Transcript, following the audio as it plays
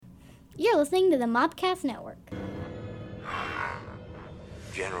You're listening to the Mobcast Network.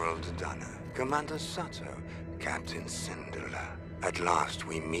 General Dodonna, Commander Sato, Captain Syndulla. At last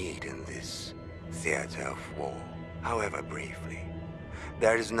we meet in this theater of war, however briefly.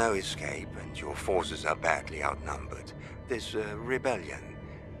 There is no escape, and your forces are badly outnumbered. This rebellion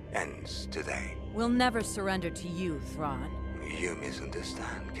ends today. We'll never surrender to you, Thrawn. You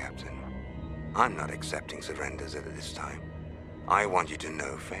misunderstand, Captain. I'm not accepting surrenders at this time. I want you to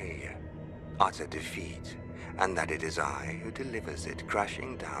know failure, utter defeat, and that it is I who delivers it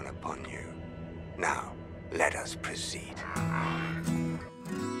crashing down upon you. Now, let us proceed.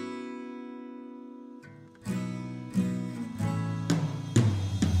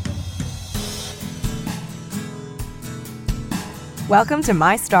 Welcome to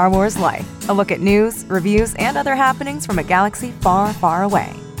My Star Wars Life, a look at news, reviews, and other happenings from a galaxy far, far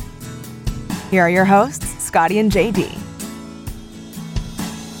away. Here are your hosts, Scotty and JD.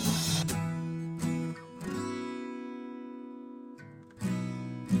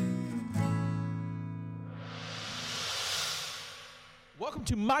 Welcome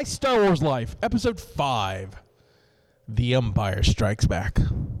to My Star Wars Life, Episode 5, The Empire Strikes Back.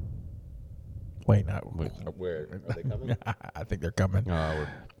 Wait, no. Where are they coming? I think they're coming. Well,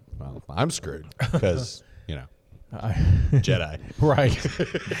 I'm screwed because, Jedi. Right.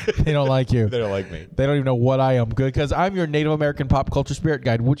 They don't like you. They don't like me. They don't even know what I am. Good, because I'm your Native American pop culture spirit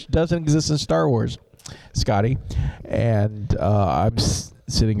guide, which doesn't exist in Star Wars, Scotty. And I'm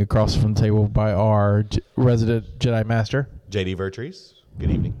sitting across from the table by our resident Jedi Master. JD Vertrees.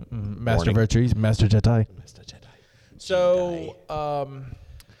 Good evening. Master Vertrees, Master Jedi. Master Jedi. So,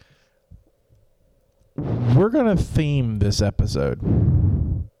 we're going to theme this episode.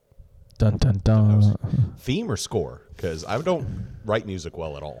 Dun, dun, dun. Theme or score? Because I don't write music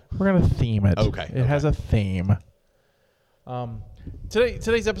well at all. We're going to theme it. Okay. It has a theme.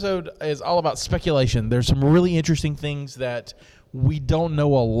 Today's episode is all about speculation. There's some really interesting things that we don't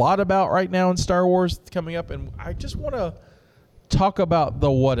know a lot about right now in Star Wars coming up, and I just want to talk about the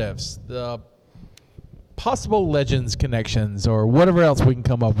what-ifs, the possible Legends connections, or whatever else we can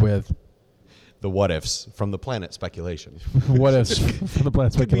come up with. The what-ifs from the planet speculation. What-ifs from the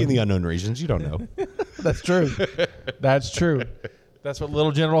planet Could be in speculation. the unknown regions. You don't know. That's true. That's true. That's what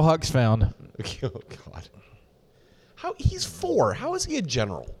little General Hux found. Oh, God. He's 4. How is he a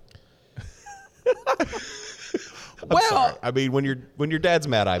general? I'm sorry. I mean, when your dad's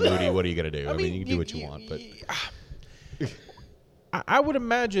Mad-Eye Moody, what are you going to do? I mean, you can do what you want, but... I would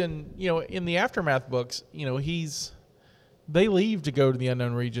imagine, in the Aftermath books, they leave to go to the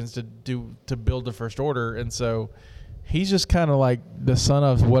unknown regions to build the First Order, and so he's just kind of like the son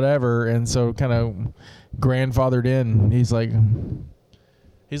of whatever, and so kind of grandfathered in. He's like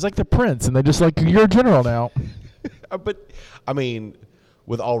the prince, and they just like, you're a general now. But I mean,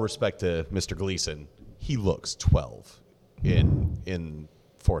 with all respect to Mr. Gleason, he looks 12 in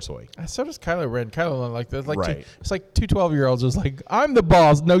Force Awakens. So does Kylo Ren. Kylo Ren like that. Right. It's like two 12-year-olds just like, I'm the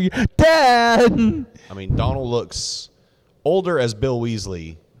boss. No, you, Dad. I mean, Donald looks older as Bill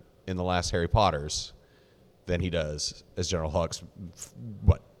Weasley in the last Harry Potters than he does as General Hux.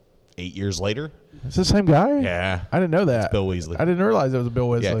 What, 8 years later? It's the same guy? Yeah. I didn't know that. It's Bill Weasley. I didn't realize it was Bill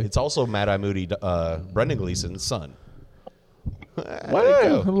Weasley. Yeah, it's also Mad-Eye Moody, Brendan Gleeson's son.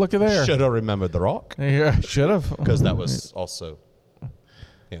 Wow, look at there. Should have remembered The Rock. Yeah, should have. Because that was also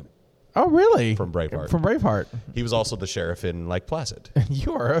him. Oh, really? From Braveheart. From Braveheart. He was also the sheriff in Lake Placid.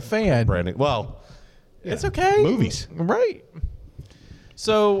 You are a fan. Brandon. Well, it's okay. Movies. Right.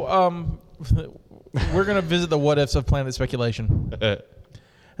 So, we're going to visit the what-ifs of planet speculation.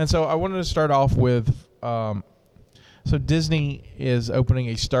 And so I wanted to start off with, so Disney is opening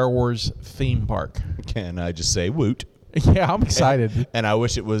a Star Wars theme park. Can I just say woot? Yeah, I'm excited. And I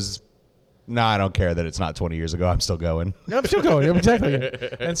wish it was... No, I don't care that it's not 20 years ago. I'm still going. I'm still going. Exactly.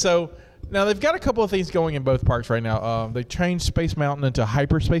 And so now they've got a couple of things going in both parks right now. They changed Space Mountain into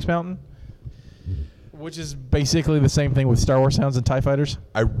Hyperspace Mountain, which is basically the same thing with Star Wars Hounds and TIE Fighters.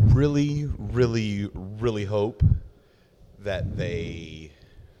 I really, really, really hope that they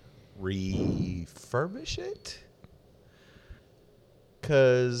refurbish it.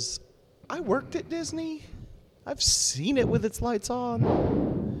 Because I worked at Disney. I've seen it with its lights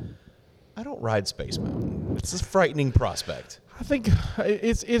on. I don't ride Space Mountain. It's a frightening prospect. I think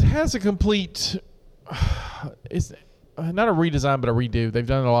it has a complete. It's not a redesign, but a redo. They've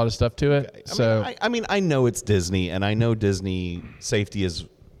done a lot of stuff to it. I know it's Disney, and I know Disney safety is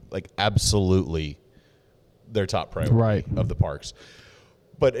like absolutely their top priority right. of the parks.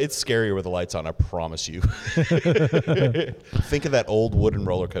 But it's scarier with the lights on, I promise you. Think of that old wooden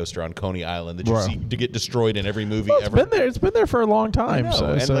roller coaster on Coney Island that you Bro. see to get destroyed in every movie Well, ever. it's been there for a long time. I know. So,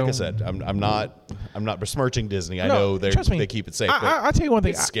 And so- like I said, I'm not besmirching Disney. I No, know trust me. they keep it safe. but I tell you one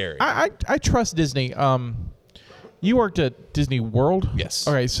thing. It's scary. I trust Disney. You worked at Disney World? Yes.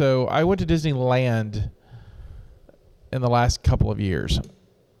 Okay, so I went to Disneyland in the last couple of years.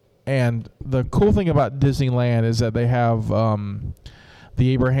 And the cool thing about Disneyland is that they have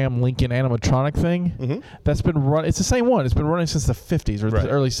the Abraham Lincoln animatronic thing that's been run. It's the same one. It's been running since the 50s or Right. the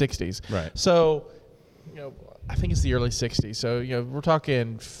early 60s. Right. So, I think it's the early 60s. So, we're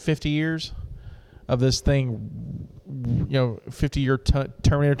talking 50 years of this thing, 50-year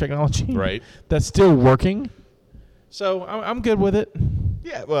Terminator technology. Right. That's still working. So, I'm good with it.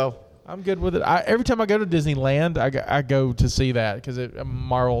 Yeah, well, I'm good with it. Every time I go to Disneyland, I go to see that because it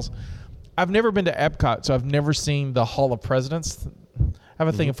marvels. I've never been to Epcot, so I've never seen the Hall of Presidents. I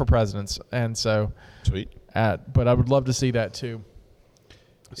have a thing for presidents, and so sweet. but I would love to see that too.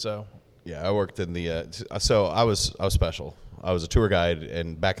 So Yeah, I worked in the. So I was special. I was a tour guide,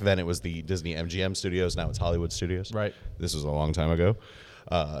 and back then it was the Disney MGM Studios. Now it's Hollywood Studios. Right. This was a long time ago,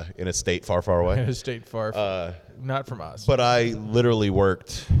 in a state far, far away. in a state far, not from us. But I literally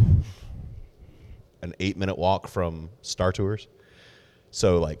worked an 8-minute walk from Star Tours.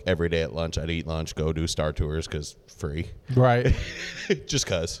 So like every day at lunch, I'd eat lunch, go do Star Tours because free, right. just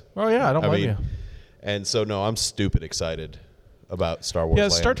cause. Oh yeah, I don't blame you. And so no, I'm stupid excited about Star Wars. Yeah,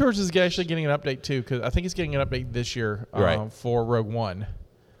 Land. Star Tours is actually getting an update too because I think it's getting an update this year Right. for Rogue One.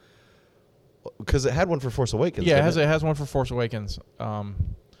 Because it had one for Force Awakens. Yeah, didn't it has one for Force Awakens.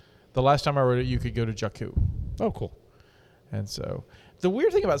 The last time I wrote it, you could go to Jakku. Oh, cool. And so the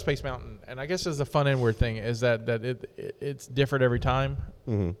weird thing about Space Mountain, and I guess is the fun and weird thing, is that it's different every time.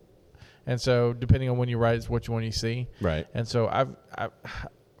 Mm-hmm. And so depending on when you write, it's which one you see. Right. And so I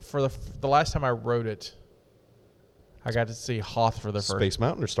for the last time I wrote it, I got to see Hoth for the first. Space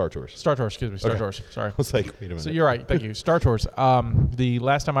Mountain or Star Tours? Star Tours, excuse me. Star Okay. Tours. Sorry. I was like, wait a minute. So you're right. Thank you. Star Tours. The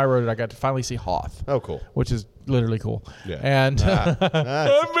last time I wrote it, I got to finally see Hoth. Oh, cool. Which is literally cool. Yeah. And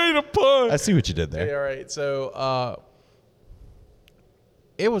I made a pun. I see what you did there. Yeah, all right. So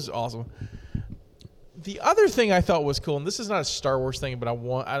it was awesome. The other thing I thought was cool, and this is not a Star Wars thing, but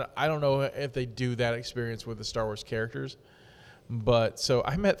I don't know if they do that experience with the Star Wars characters. But so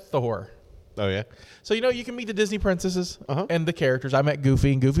I met Thor. Oh, yeah? So, you can meet the Disney princesses Uh-huh. and the characters. I met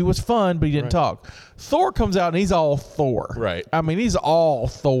Goofy, and Goofy was fun, but he didn't talk. Thor comes out, and he's all Thor. Right. I mean, he's all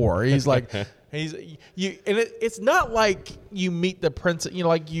Thor. He's like, it's not like you meet the princess,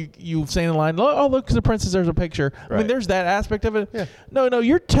 like you stand in line, oh, look, the princess, there's a picture. I mean, Right. there's that aspect of it. Yeah. No,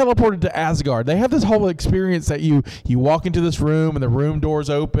 you're teleported to Asgard. They have this whole experience that you walk into this room, and the room doors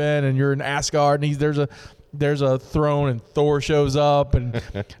open, and you're in Asgard, and there's a throne, and Thor shows up, and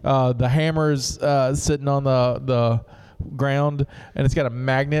the hammer's sitting on the ground, and it's got a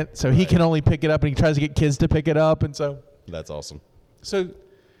magnet, so he can only pick it up, and he tries to get kids to pick it up, and so That's awesome.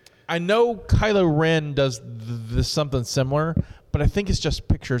 I know Kylo Ren does something similar, but I think it's just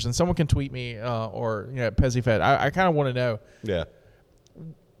pictures, and someone can tweet me or PezzyFed. I kind of want to know. Yeah.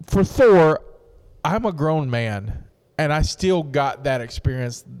 For Thor, I'm a grown man. And I still got that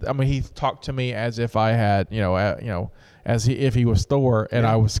experience. I mean, he talked to me as if I had, if he was Thor and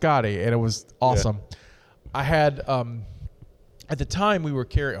I was Scotty, and it was awesome. Yeah. I had, at the time we were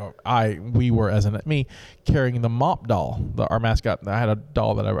carrying the Mop doll, our mascot. I had a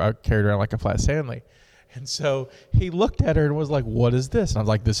doll that I carried around like a flat Stanley. And so he looked at her and was like, "What is this?" And I was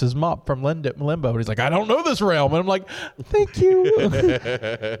like, "This is Mop from Limbo." And he's like, "I don't know this realm." And I'm like, "Thank you.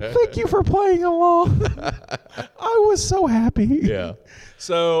 Thank you for playing along." I was so happy. Yeah.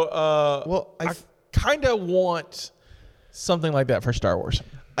 So, I kind of want something like that for Star Wars.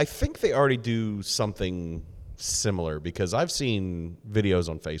 I think they already do something similar because I've seen videos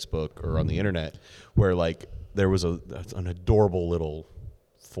on Facebook or on the internet where like there was an adorable little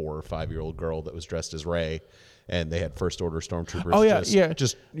 4 or 5 year old girl that was dressed as Rey, and they had First Order stormtroopers. Oh yeah,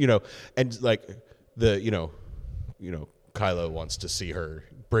 just and like Kylo wants to see her.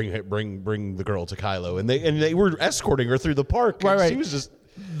 Bring the girl to Kylo, and they were escorting her through the park. Right. She was just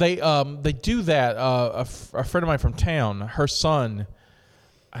they do that. A friend of mine from town, her son,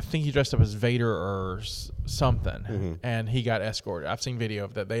 I think he dressed up as Vader or something, and he got escorted. I've seen video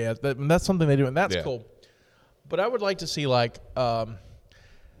of that. That's something they do, and that's cool. But I would like to see like.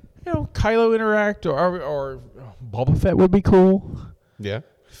 Kylo interact or Boba Fett would be cool. Yeah.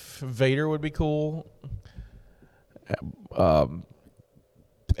 Vader would be cool.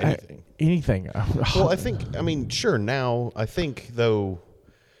 Anything. Anything. Well, sure. Now, I think, though,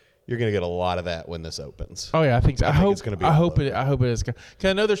 you're going to get a lot of that when this opens. Oh yeah, I think so. I hope it's gonna be I all hope over. it. I hope it is. Cause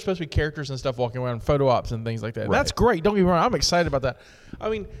I know there's supposed to be characters and stuff walking around, photo ops and things like that. Right. That's great. Don't get me wrong. I'm excited about that. I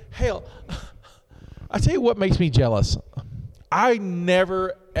mean, hell, I tell you what makes me jealous. I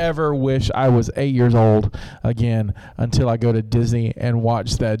never ever wish I was 8 years old again until I go to Disney and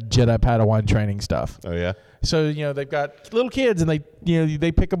watch that Jedi Padawan training stuff. Oh yeah. So they've got little kids and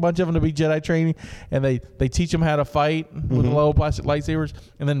they pick a bunch of them to be Jedi training and they teach them how to fight with little plastic lightsabers,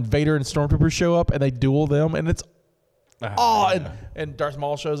 and then Vader and Stormtroopers show up and they duel them, and it's and Darth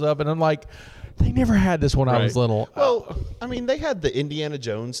Maul shows up, and I'm like, they never had this when I was little. Well, I mean, they had the Indiana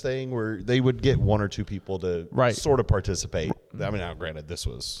Jones thing where they would get one or two people to sort of participate. I mean, now granted, this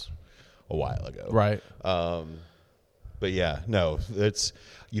was a while ago, right? But yeah, no, it's,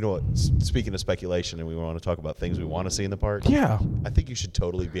 you know what, speaking of speculation, and we want to talk about things we want to see in the park. Yeah. I think you should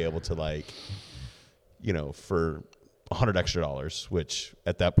totally be able to, like, you know, for $100 extra, which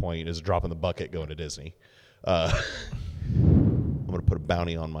at that point is a drop in the bucket going to Disney. I'm going to put a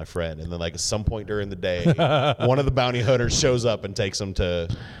bounty on my friend. And then, like, at some point during the day, one of the bounty hunters shows up and takes him to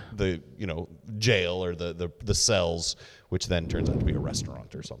the, jail or the cells, which then turns out to be a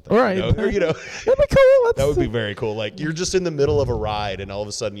restaurant or something. Right. That'd be cool. That would be very cool. Like, you're just in the middle of a ride, and all of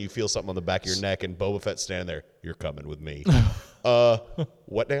a sudden you feel something on the back of your neck, and Boba Fett's standing there. You're coming with me.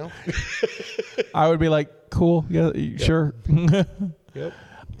 What now? I would be like, cool. Yeah, sure. Yep.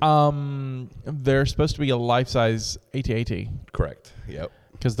 There's supposed to be a life-size AT-AT. Correct. Yep.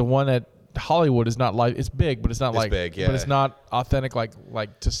 Because the one at Hollywood is not like, it's big, but it's not big, yeah. But it's not authentic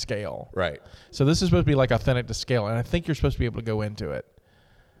like to scale. Right. So this is supposed to be like authentic to scale, and I think you're supposed to be able to go into it.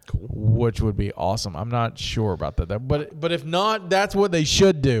 Cool. Which would be awesome. I'm not sure about that, but if not, that's what they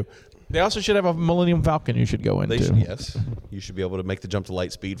should do. They also should have a Millennium Falcon you should go into. Yes. You should be able to make the jump to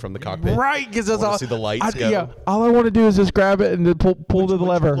light speed from the cockpit. Right, because that's all. See the lights go. Yeah, all I want to do is just grab it and then pull the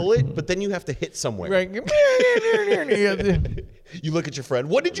lever. Pull it, but then you have to hit somewhere. Right. You look at your friend.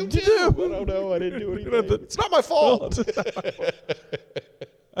 What did you do? I don't know. I didn't do anything. It's not my fault.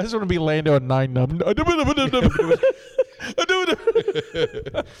 I just want to be Lando at 9-Num. I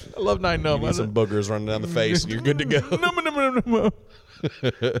love 9-Num. You need some boogers running down the face, and you're good to go.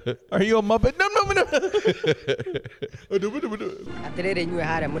 Are you a Muppet? No.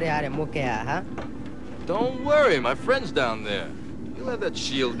 Don't worry, my friend's down there. He'll have that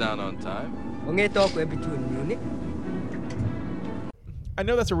shield down on time. I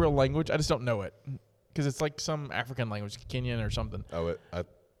know that's a real language. I just don't know it because it's like some African language, Kenyan or something. Oh,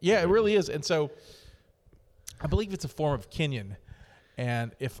 yeah, it really is. And so I believe it's a form of Kenyan.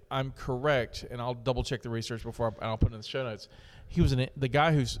 And if I'm correct, and I'll double check the research before I'll put it in the show notes, he was the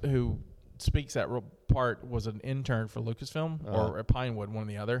guy who speaks that real part was an intern for Lucasfilm or at Pinewood, one or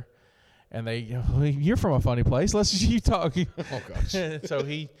the other. And you're from a funny place. Let's just you talk. Oh gosh. So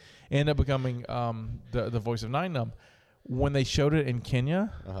he ended up becoming the voice of 9-Num. When they showed it in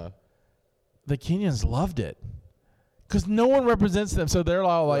Kenya, the Kenyans loved it because no one represents them. So they're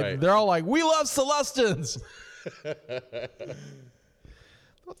all like, we love Celestins.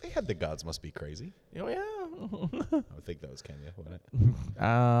 Well, they had the gods must be crazy. Oh yeah. I think that was Kenya, wasn't it?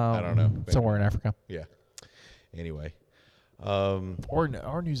 I don't know. Maybe. Somewhere in Africa. Yeah. Anyway.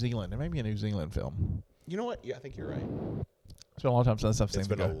 Or New Zealand. It may be a New Zealand film. You know what? Yeah, I think you're right. It's been a long time since I've seen It's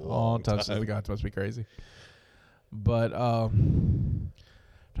been a long time since time. the gods must be crazy. But what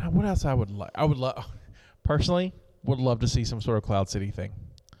else I would like? I would love, personally, would love to see some sort of Cloud City thing.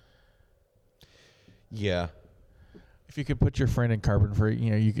 Yeah. If you could put your friend in carbon free,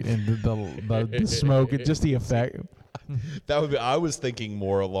 you could in the smoke, just the effect. That would be. I was thinking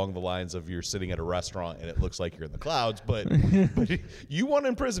more along the lines of you're sitting at a restaurant and it looks like you're in the clouds, but you want to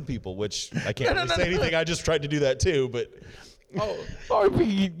imprison people, which I can't really say anything. I just tried to do that too, but.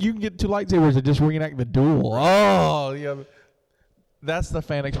 You can get two lightsabers and just reenact the duel. Oh, yeah. That's the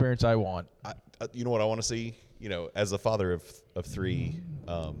fan experience I want. You know what I want to see? As a father of three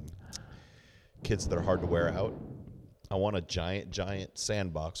kids that are hard to wear out, I want a giant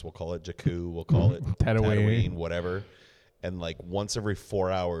sandbox. We'll call it Jakku. We'll call it Tatooine, whatever. And like once every 4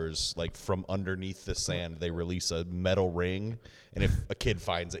 hours, like from underneath the sand, they release a metal ring. And if a kid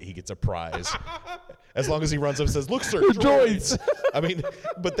finds it, he gets a prize. As long as he runs up and says, "Look, sir, droids." I mean,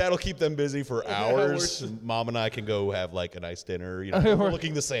 but that'll keep them busy for hours. And Mom and I can go have like a nice dinner,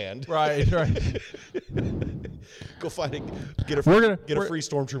 overlooking the sand. Right. Go find it. Get a free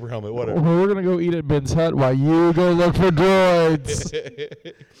Stormtrooper helmet. Whatever. We're gonna go eat at Ben's Hut while you go look for droids.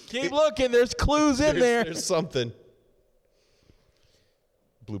 Keep looking. There's clues in there. There's something.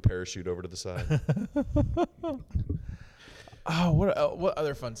 Blue parachute over to the side. Oh, what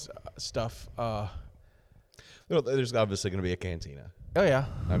other fun stuff? There's obviously going to be a cantina. Oh yeah.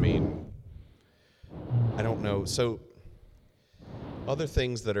 I mean, I don't know. So, other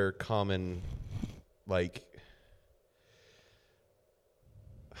things that are common, like,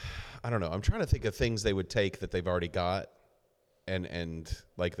 I don't know. I'm trying to think of things they would take that they've already got, and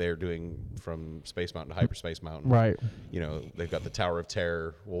like they're doing from Space Mountain to Hyperspace Mountain. Right. You know, they've got the Tower of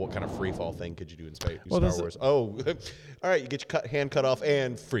Terror. Well, what kind of free fall thing could you do in Star this- Wars? Oh, all right. You get your hand cut off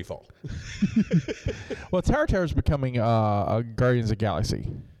and free fall. Well, Tower of Terror is becoming Guardians of the Galaxy.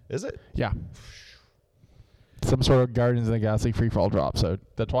 Is it? Yeah. Some sort of Guardians of the Galaxy free fall drop. So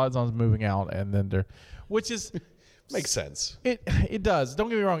the Twilight Zone's moving out, and then they're, which is Makes sense. It does. Don't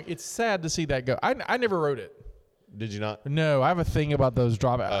get me wrong. It's sad to see that go. I never wrote it. Did you not? No, I have a thing about those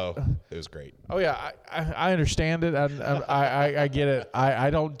drop. Oh, it was great. Oh yeah, I understand it. I get it. I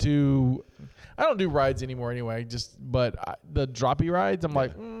don't do rides anymore anyway. But the droppy rides, I'm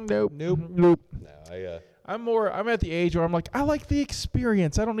like, nope. No, I'm at the age where I'm like, I like the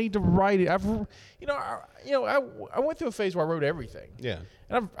experience. I don't need to ride it. I went through a phase where I rode everything. Yeah.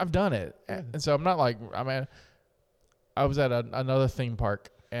 And I've done it, and so I'm not like, I was at another theme park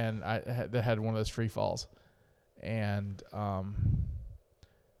and that had one of those free falls, and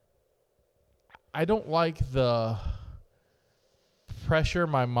I don't like the pressure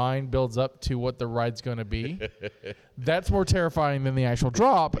my mind builds up to what the ride's going to be. That's more terrifying than the actual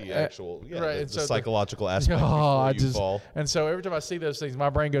drop. The actual, right, the psychological aspect before you fall. And so every time I see those things, my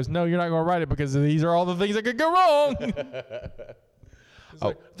brain goes, no, you're not going to ride it because these are all the things that could go wrong.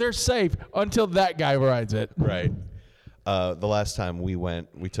 Like, they're safe until that guy rides it. Right. The last time we went,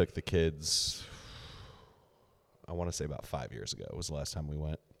 we took the kids, I want to say about 5 years ago was the last time we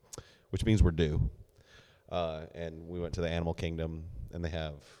went, which means we're due. And we went to the Animal Kingdom, and they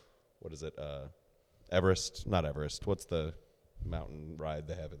have, what is it, Everest? Not Everest. What's the mountain ride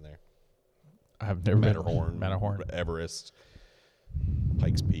they have in there? I've never Matterhorn. Matterhorn. Everest.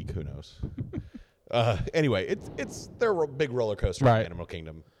 Pikes Peak, who knows? Anyway, they're a big roller coaster in Animal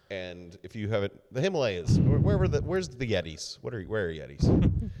Kingdom. And if you haven't, the Himalayas, where's the Yetis? Where are Yetis?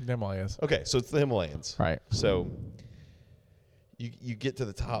 The Himalayas. Okay, so it's the Himalayas. Right. So you get to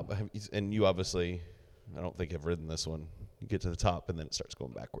the top, and you obviously, I don't think have ridden this one. You get to the top, and then it starts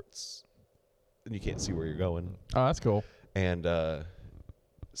going backwards, and you can't see where you're going. Oh, that's cool. And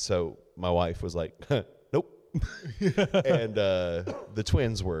so my wife was like, nope. And the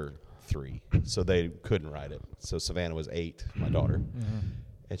twins were 3, so they couldn't ride it. So Savannah was 8, my daughter. Mm-hmm.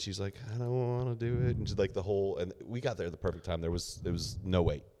 And she's like, I don't want to do it. And she's like and we got there at the perfect time. There was no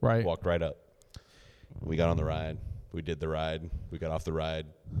wait. Right. Walked right up. We got on the ride. We did the ride. We got off the ride.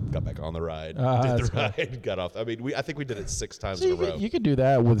 Got back on the ride. Did the ride. Got off. I mean, I think we did it 6 times in a row. You could do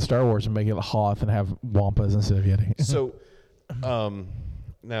that with Star Wars and make it Hoth and have Wampas instead of Yeti. So,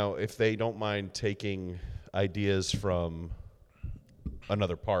 now if they don't mind taking ideas from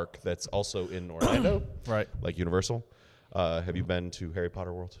another park that's also in Orlando, right? Like Universal. Have you been to Harry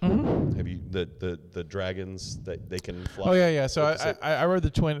Potter World? Mm-hmm. Have you the dragons that they can fly? Oh yeah. So I rode the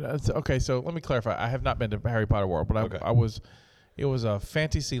twin. Okay, so let me clarify. I have not been to Harry Potter World, but I was. It was a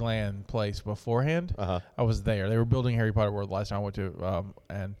Fantasyland place beforehand. I was there. They were building Harry Potter World last time I went to,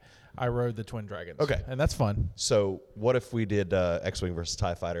 and I rode the twin dragons. Okay, and that's fun. So what if we did X-wing versus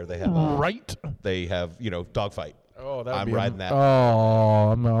TIE Fighter? They have They have dogfight. Oh, that. I'm riding that.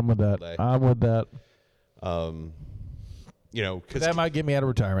 Oh, I'm with that. I'm with that. Because that might get me out of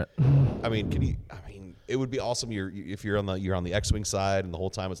retirement. I mean, it would be awesome. If you're on the X-wing side, and the whole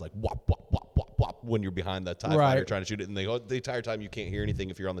time it's like whop whop whop whop whop when you're behind the TIE fighter trying to shoot it, and the entire time you can't hear anything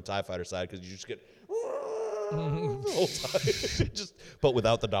if you're on the TIE fighter side because you just get the whole time, but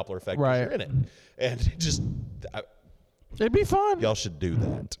without the Doppler effect, right? You're in it, and it'd be fun. Y'all should do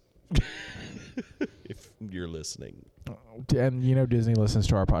that if you're listening. And Disney listens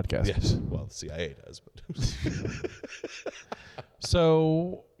to our podcast. Yes. Well, the CIA does, but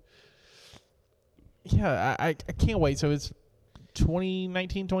so yeah, I can't wait. So it's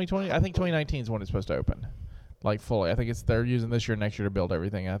 2019, 2020. I think 2019 is when it's supposed to open, like fully. I think they're using this year, next year to build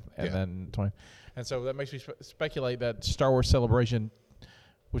everything, then 20. And so that makes me speculate that Star Wars Celebration,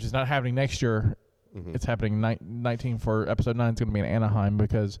 which is not happening next year, it's happening 19 for Episode 9. It's going to be in Anaheim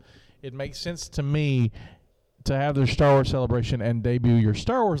because it makes sense to me to have their Star Wars Celebration and debut your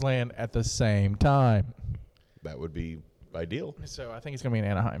Star Wars Land at the same time. That would be ideal. So I think it's going to be in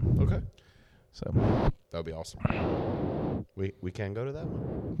Anaheim. Okay. So that would be awesome. We can go to that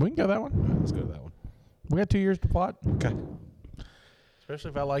one? We can go to that one. All right, let's go to that one. We got 2 years to plot. Okay.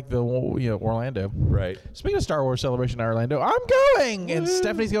 Especially if I like the Orlando. Right. Speaking of Star Wars Celebration in Orlando, I'm going! And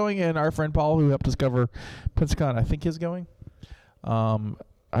Stephanie's going, and our friend Paul, who helped us cover Pensacon, I think is going. I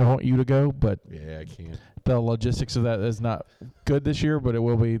want you to go, but yeah, I can't. the logistics of that is not good this year, but it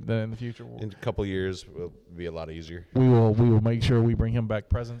will be in the future. In a couple years, will be a lot easier. We will make sure we bring him back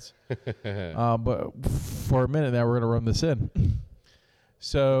presents. But for a minute now, we're going to run this in.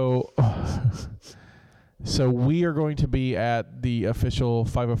 So we are going to be at the official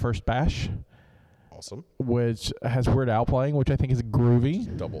 501st Bash. Awesome. Which has Weird Al playing, which I think is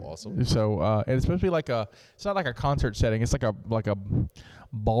groovy. Double awesome. So and it's supposed to be like it's not like a concert setting. It's like a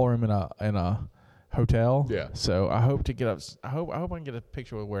ballroom in a hotel. Yeah. So I hope to get up. I hope I can get a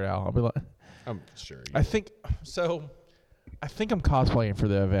picture with Weird Al. I'll be like, I'm sure. I think so. I think I'm cosplaying for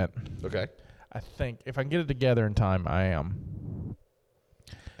the event. Okay. I think if I can get it together in time, I am.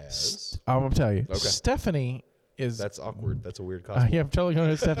 I'm gonna tell you, Okay. Stephanie is. That's awkward. That's a weird costume. Yeah, I'm totally going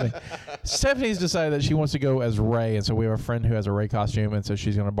to Stephanie. Stephanie's decided that she wants to go as Ray, and so we have a friend who has a Ray costume, and so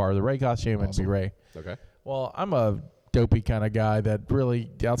she's going to borrow the Ray costume and be Ray. Okay. Well, I'm a dopey kind of guy that really,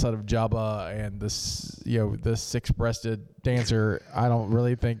 outside of Jabba and this, the six-breasted dancer, I don't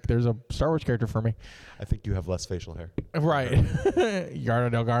really think there's a Star Wars character for me. I think you have less facial hair. Right,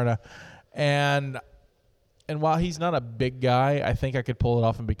 Yarda Del Garda, and while he's not a big guy, I think I could pull it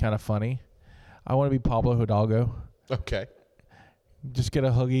off and be kind of funny. I want to be Pablo Hidalgo. Okay. Just get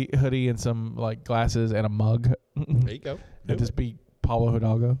a hoodie and some like glasses and a mug. There you go. And just be Pablo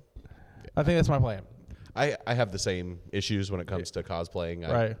Hidalgo. I think that's my plan. I have the same issues when it comes to cosplaying.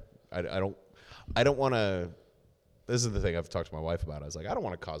 Right. I don't want to. This is the thing I've talked to my wife about. I was like, I don't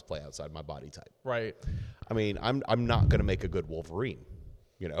want to cosplay outside my body type. Right. I mean, I'm not going to make a good Wolverine.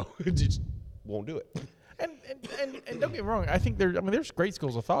 Just won't do it. And don't get me wrong. I think there's great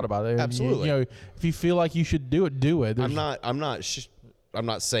schools of thought about it. Absolutely. If you feel like you should do it, do it. I'm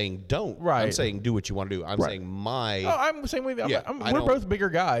not saying don't. Right. I'm saying do what you want to do. I'm saying I'm the same way. Yeah, we're both bigger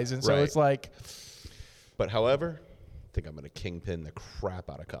guys, and so Right. it's like. But however, I think I'm going to kingpin the crap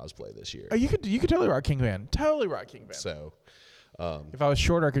out of cosplay this year. You could totally rock Kingpin. Totally rock Kingpin. So, if I was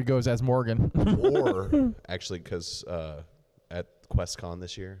shorter, I could go as Morgan. or actually, because at QuestCon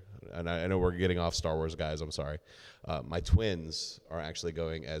this year, and I know we're getting off Star Wars, guys. I'm sorry. My twins are actually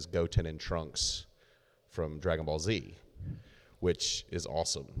going as Goten and Trunks from Dragon Ball Z, which is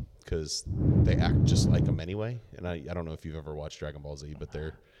awesome because they act just like them anyway. And I don't know if you've ever watched Dragon Ball Z, but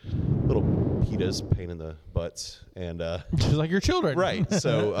they're little PETAs, pain in the butts, and just like your children, right?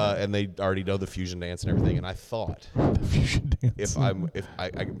 So and they already know the fusion dance and everything. And I thought, the fusion dance. if I'm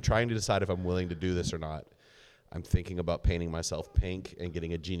trying to decide if I'm willing to do this or not. I'm thinking about painting myself pink and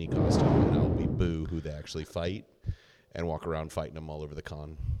getting a genie costume, and I'll be Boo, who they actually fight, and walk around fighting them all over the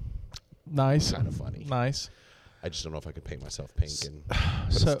con. Nice, Kind of funny. Nice. I just don't know if I could paint myself pink and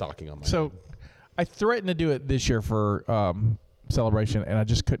put a stocking on my head. I threatened to do it this year for Celebration, and I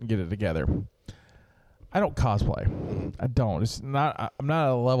just couldn't get it together. I don't cosplay. Mm-hmm. I don't. It's not. I'm not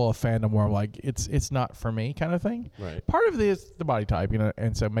at a level of fandom where I'm like it's not for me kind of thing. Right. Part of it is the body type,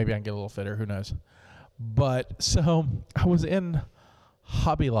 and so maybe I can get a little fitter. Who knows? But so I was in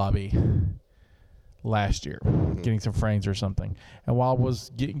Hobby Lobby last year, getting some frames or something, and while I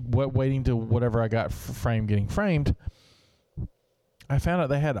was waiting to whatever I got framed getting framed, I found out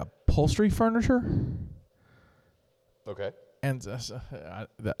they had upholstery furniture. Okay. And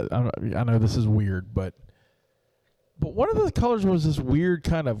I know this is weird, but one of the colors was this weird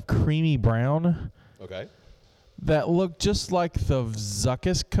kind of creamy brown. Okay. That looked just like the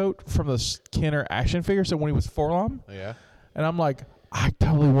Zuckuss coat from the Kenner action figure. So when he was Forlom, Yeah. and I'm like, I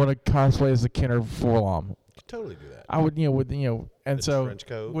totally want to cosplay as the Kenner Forlom. You could totally do that. I would, and The so trench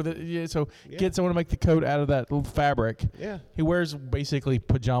coat. with it, yeah. So Yeah. get someone to make the coat out of that little fabric. Yeah. He wears basically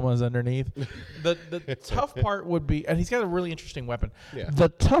pajamas underneath. The tough part would be, and he's got a really interesting weapon. Yeah. The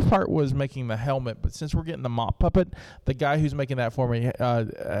tough part was making the helmet, but since we're getting the mop puppet, the guy who's making that for me,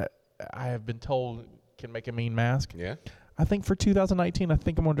 I have been told can make a mean mask. Yeah. I think for 2019, I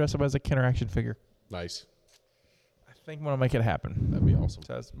think I'm gonna dress up as a Kenner action figure. Nice. I think I'm gonna make it happen. That'd be awesome.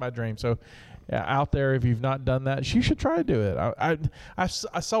 So that's my dream. So, yeah, out there, if you've not done that, you should try to do it. I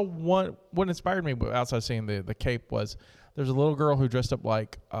saw one. What inspired me outside seeing the cape was there's a little girl who dressed up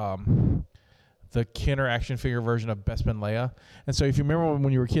like the Kenner action figure version of Bespin Leia. And so if you remember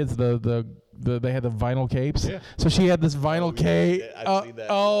when you were kids, they had the vinyl capes. Yeah. So she had this vinyl cape. yeah, I've seen that.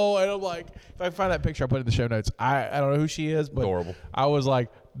 Oh, and I'm like, if I find that picture, I'll put it in the show notes. I don't know who she is, but Adorable. I was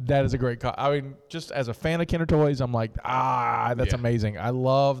like, that is a great I mean, just as a fan of Kenner toys, I'm like, that's Yeah. amazing. I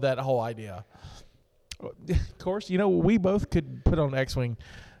love that whole idea. Of course, we both could put on X-Wing.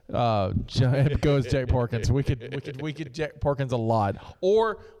 Go as Jack Porkins. We could Jack Porkins a lot,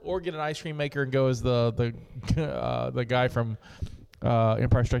 or get an ice cream maker and go as the guy from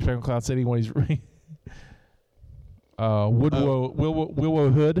Empire Strikes Back on Cloud City when he's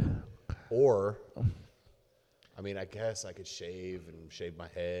Wilwo Hood. Or I mean, I guess I could shave my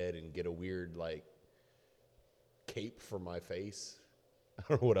head and get a weird like cape for my face. I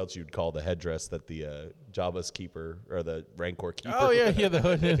don't know what else you'd call the headdress that the Jabba's keeper or the Rancor keeper. Oh yeah, the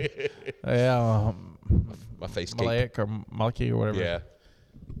hood. Yeah, my face cape. Malaic or Maliki or whatever. Yeah.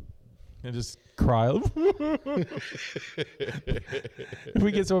 And just cry. If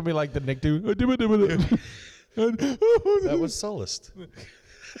we get someone be like the Nick dude. That was Sullust.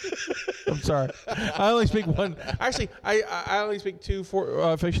 I'm sorry. I only speak one. Actually, I only speak two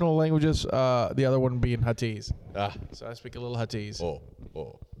fictional languages. The other one being Huttese. So I speak a little Huttese. Oh.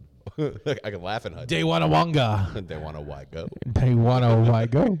 I can laugh in Huttese. Dewannawanga. They want to why go.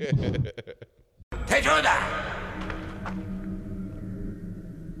 Dewannawanga. Tetuda!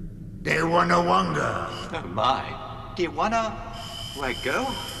 Dewannawanga. Oh my. Do you wanna let go?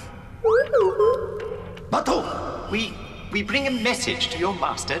 Bato! We bring a message to your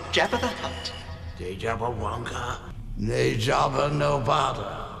master, Jabba the Hutt. Dejabawanga. Nejaba no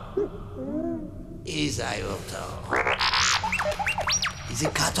bada. Izayoto.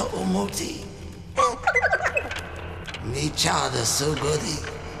 Izikato umuti. Nichada so goody.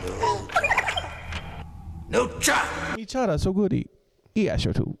 No cha. Ichara so goody. Yeah,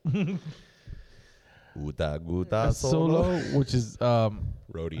 sure too. Uta guta Solo, which is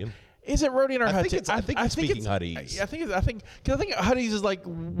Rhodian. Is it Rhodian or I think Huttese? it's speaking Huttese. I think Huttese is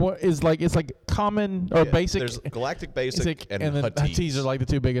like it's like common or basic. There's Galactic Basic and then Huttese. Huttese are like the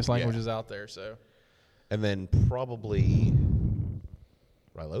two biggest languages out there. So, and then probably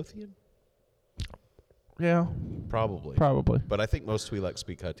Rylothian. Yeah, Probably. But I think most Twi'lek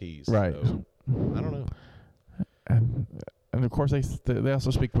speak Huttese. Right. So, I don't know. and of course they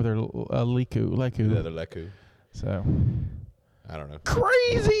also speak with their Leku. Yeah, the Leku. So I don't know.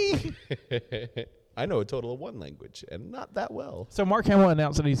 crazy. I know a total of one language, and not that well. So Mark Hamill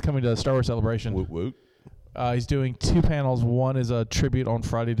announced that he's coming to Star Wars Celebration. Woot woot. He's doing 2 panels. One is a tribute on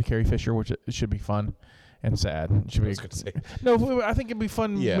Friday to Carrie Fisher, which it should be fun and sad. It should I be was going to say. No, I think it'd be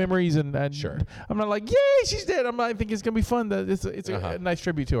fun memories and Sure. I'm not like, yay, she's dead. I think it's gonna be fun. That it's a nice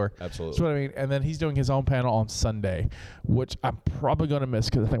tribute to her. Absolutely. That's what I mean. And then he's doing his own panel on Sunday, which I'm probably gonna miss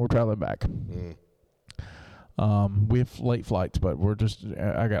because I think we're traveling back. We have late flights, but we're just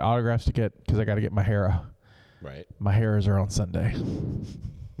I got autographs to get because I got to get my hair. Right. My hairs are on Sunday.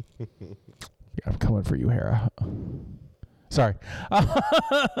 I'm coming for you, Hera. Sorry.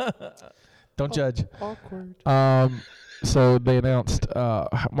 Don't judge. Awkward. So they announced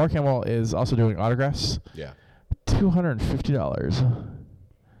Mark Hamill is also doing autographs. Yeah. $250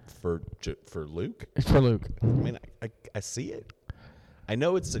 For Luke? It's for Luke. I mean, I see it. I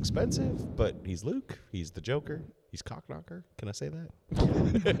know it's expensive, but he's Luke. He's the Joker. He's Cockknocker. Can I say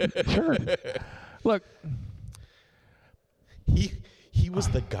that? Sure. Look. He was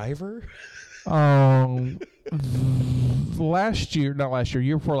the Guyver?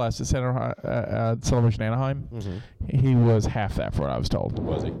 Year before last at Celebration Anaheim, he was half that for what I was told.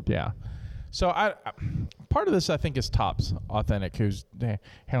 Was he? Yeah. So I part of this I think is Topps Authentic, who's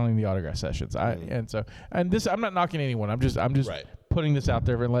handling the autograph sessions. I'm not knocking anyone. I'm just right. putting this out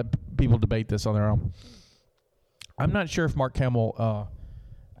there and let people debate this on their own. I'm not sure if Mark Hamill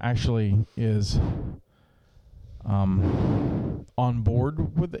actually is on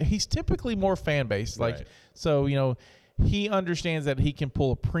board with it. He's typically more fan based, Right. So he understands that he can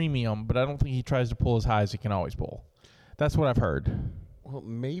pull a premium, but I don't think he tries to pull as high as he can always pull. That's what I've heard. Well,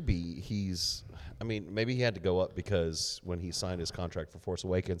 maybe maybe he had to go up because when he signed his contract for Force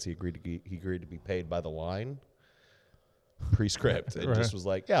Awakens, he agreed to be paid by the line, pre-script. It just was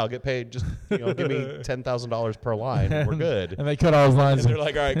like, yeah, I'll get paid. Just give me $10,000 per line, and we're good. And they cut all his lines. And they're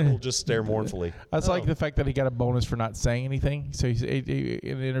like, all right, cool. Just stare mournfully. That's like the fact that he got a bonus for not saying anything. So he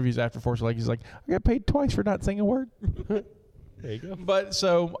in the interviews after Force Awakens, he's like, I got paid twice for not saying a word. There you go. But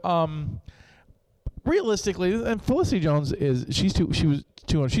so realistically, and Felicity Jones she was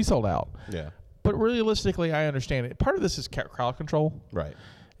 200. She sold out. Yeah. But realistically, I understand it. Part of this is crowd control. Right.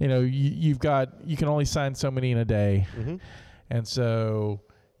 You can only sign so many in a day, and so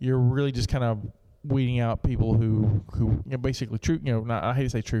you're really just kind of weeding out people who basically true. I hate to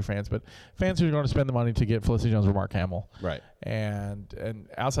say true fans, but fans who are going to spend the money to get Felicity Jones or Mark Hamill. Right. And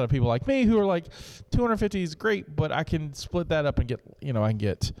outside of people like me who are like, 250 is great, but I can split that up and get I can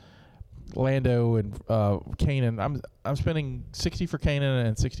get Lando and Kanan. I'm spending 60 for Kanan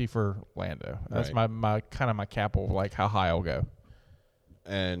and 60 for Lando. That's my kind of my cap of like how high I'll go.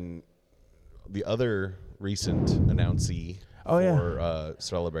 And the other recent announcee for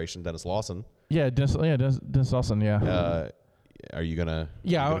Celebration, Dennis Lawson. Yeah, Dennis Lawson. Yeah. are you gonna?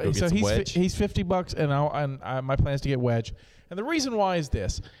 Yeah, you gonna go so get some Wedge? he's $50, and my plan is to get Wedge. And the reason why is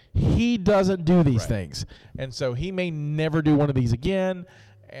this: he doesn't do these things, and so he may never do one of these again.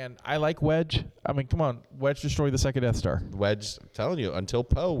 And I like Wedge. I mean, come on, Wedge destroyed the second Death Star. Wedge, I'm telling you, until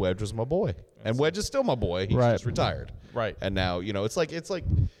Poe, Wedge was my boy, and Wedge is still my boy. He's just retired, right? And now it's like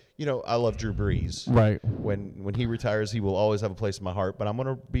I love Drew Brees, right? When he retires, he will always have a place in my heart. But I'm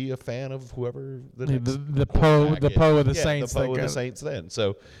gonna be a fan of whoever the Poe of the Saints. The Poe of the Saints. Then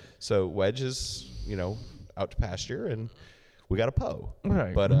so Wedge is out to pasture, and we got a Poe,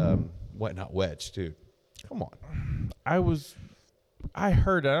 right? But what? Not Wedge, dude. Come on. I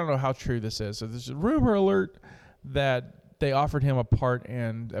heard, I don't know how true this is. So there's a rumor alert that they offered him a part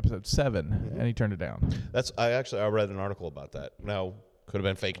in episode 7, and he turned it down. I read an article about that. Now, could have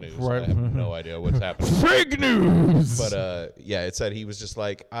been fake news. Right. I have no idea what's happening. Fake news! But, it said he was just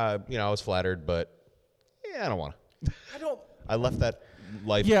like, I was flattered, but, I don't want to. I left that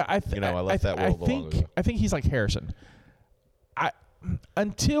life, I left that world long ago. I think he's like Harrison.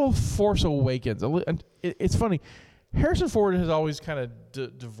 Until Force Awakens, it's funny. Harrison Ford has always kind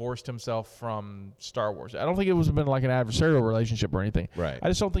of divorced himself from Star Wars. I don't think it was been like an adversarial relationship or anything. Right. I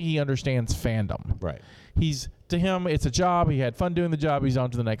just don't think he understands fandom. Right. To him, it's a job. He had fun doing the job. He's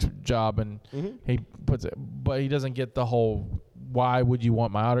on to the next job, and he puts it. But he doesn't get the whole "why would you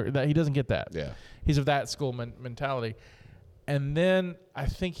want my outer?" He doesn't get that. Yeah. He's of that school mentality. And then I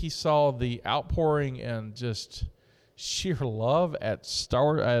think he saw the outpouring and just sheer love at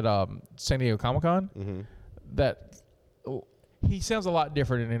San Diego Comic-Con. That he sounds a lot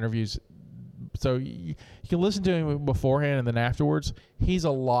different in interviews. So you can listen to him beforehand and then afterwards. He's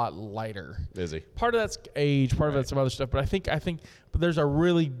a lot lighter. Is he? Part of that's age, part of that's some other stuff. But I think but there's a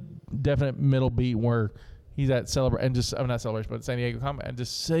really definite middle beat where he's at not Celebration, but San Diego Comic, and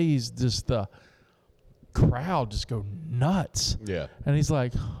just sees just the crowd just go nuts. Yeah. And he's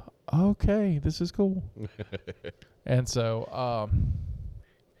like, okay, this is cool. And so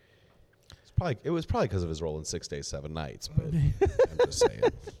it was probably because of his role in 6 Days, 7 Nights, but I'm just saying.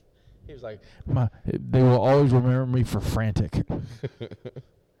 He was like, they will always remember me for frantic.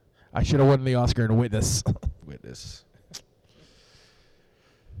 I should have won the Oscar in Witness.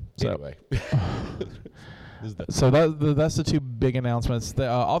 So, anyway. So that's the two big announcements.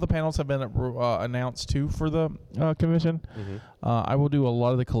 All the panels have been announced too for the convention. I will do a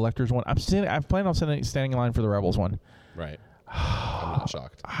lot of the collectors one. I plan on standing in line for the Rebels one. Right. I'm not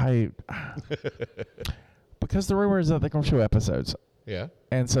shocked. Because the rumor is that they're going to show episodes. Yeah.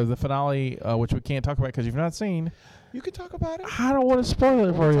 And so the finale, which we can't talk about because you've not seen. You can talk about it. I don't want to spoil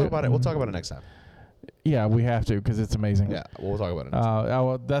it for you. We'll talk about it next time. Yeah, we have to because it's amazing. Yeah, we'll talk about it next time.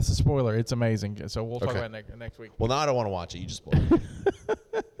 Well, that's a spoiler. It's amazing. So we'll talk about it next week. Well, now I don't want to watch it. You just spoiled it.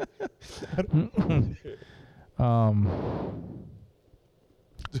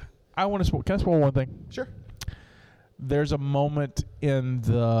 I want to spoil. Can I spoil one thing? Sure. There's a moment in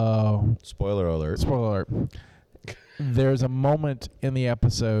the spoiler alert. There's a moment in the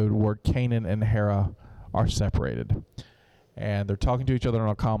episode where Kanan and Hera are separated, and they're talking to each other on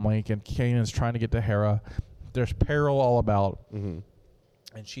a comm link, and Kanan's trying to get to Hera. There's peril all about, and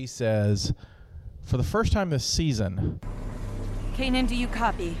she says, "For the first time this season." Kanan, do you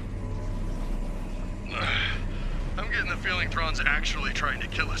copy? I'm getting the feeling Thrawn's actually trying to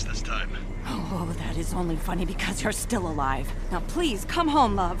kill us this time. Oh, that is only funny because you're still alive. Now please, come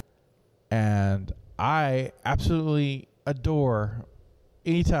home, love. And I absolutely adore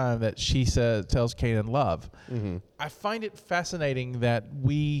any time that she tells Kanan love. I find it fascinating that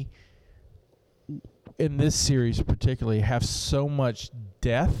we, in this series particularly, have so much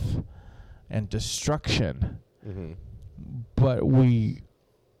death and destruction, but we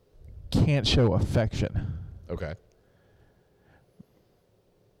can't show affection. Okay.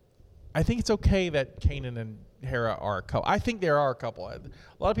 I think it's okay that Kanan and Hera are a couple. I think they are a couple. A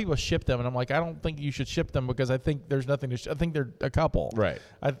lot of people ship them, and I'm like, I don't think you should ship them because I think there's nothing to I think they're a couple. Right.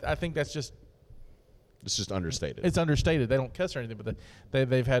 I think that's just... It's just understated. It's understated. They don't kiss or anything, but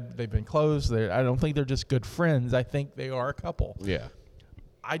they've been close. I don't think they're just good friends. I think they are a couple. Yeah.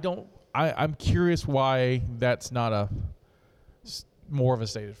 I'm curious why that's not more of a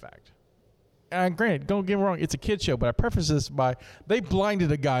stated fact. And granted, don't get me wrong, it's a kid show, but I preface this by they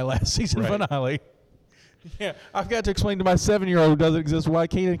blinded a guy last season finale. Yeah, I've got to explain to my 7-year-old who doesn't exist why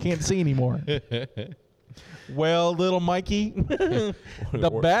Kanan can't see anymore. Well, little Mikey,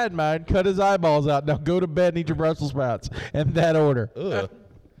 the bad mind cut his eyeballs out. Now go to bed and eat your Brussels sprouts in that order.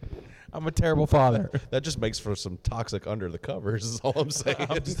 I'm a terrible father. That just makes for some toxic under the covers is all I'm saying.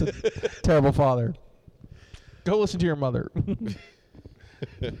 I'm just a terrible father. Go listen to your mother.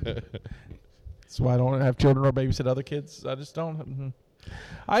 That's why I don't have children or babysit other kids. I just don't.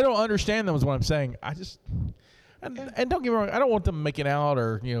 I don't understand them is what I'm saying. I just and don't get me wrong. I don't want them making out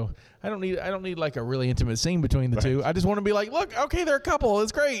or I don't need like a really intimate scene between the two. I just want to be like, look, okay, they're a couple.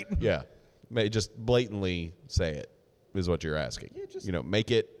 It's great. Yeah, just blatantly say it is what you're asking. Yeah, just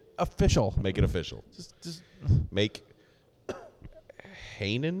make it official. Make it official. Just make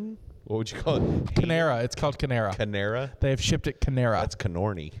Hanan. What would you call it? Canara. It's called Canara. Canara. They have shipped it Canara. That's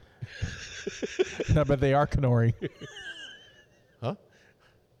Canorny. No, but they are Canori. Huh?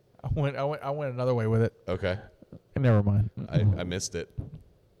 I went another way with it. Okay. Never mind. I missed it.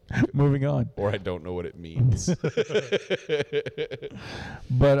 Moving on. Or I don't know what it means.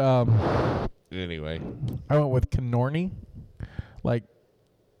 But anyway, I went with Canorny, like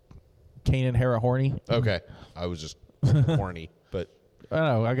Kane and Hera horny. Okay. I was just horny, but I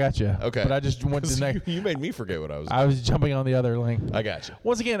know, I got you. Okay. But I just went to the next. You made me forget what I was doing. I was jumping on the other link. I got you.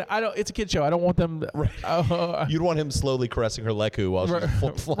 Once again, it's a kid show. I don't want them. You'd want him slowly caressing her Leku while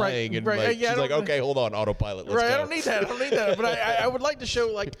she's flying, and she's like, "Okay, hold on, autopilot, let's go." I don't need that. But I would like to show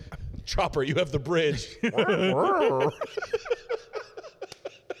like, Chopper, you have the bridge.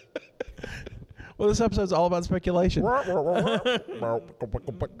 Well, this episode's all about speculation. I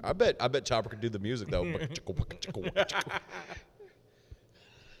bet Chopper could do the music though.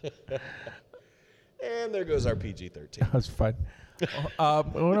 And there goes our PG-13. That was fun.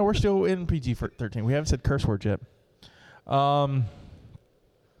 No, we're still in PG-13. We haven't said curse words yet.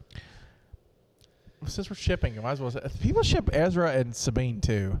 Since we're shipping, I might as well say, people ship Ezra and Sabine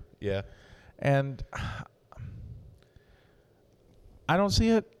too. Yeah. And I don't see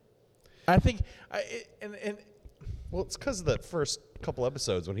it. I think, well, it's because of that first couple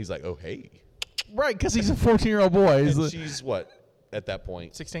episodes when he's like, "Oh, hey," right? Because he's a 14-year-old boy. And she's what at that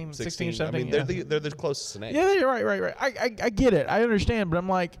point? 16, 17. I mean, they're the closest in age. Yeah, you're right. I get it. I understand, but I'm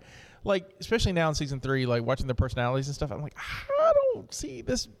like, especially now in season 3, like watching their personalities and stuff. I'm like, I don't see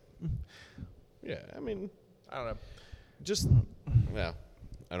this. Yeah, I mean, I don't know. Just yeah,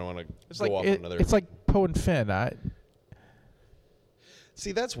 I don't want to go off another. It's like Poe and Finn.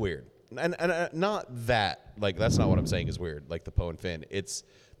 See, that's weird. And not that, like, that's not what I'm saying is weird, like the Poe and Finn. It's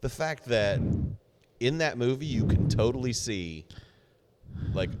the fact that in that movie you can totally see,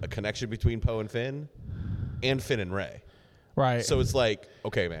 like, a connection between Poe and Finn and Rey. Right. So it's like,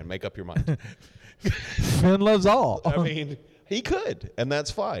 okay, man, make up your mind. Finn loves all. I mean, he could, and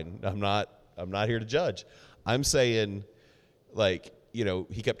that's fine. I'm not here to judge. I'm saying, like,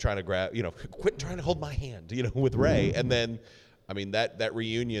 he kept trying to grab, quit trying to hold my hand, with Rey, and then, I mean, that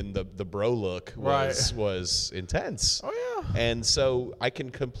reunion, the bro look was intense. Oh, yeah. And so I can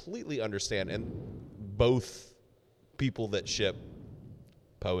completely understand, and both people that ship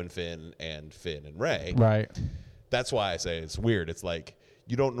Poe and Finn and Rey. Right. That's why I say it's weird. It's like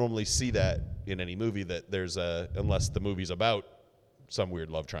you don't normally see that in any movie that there's unless the movie's about some weird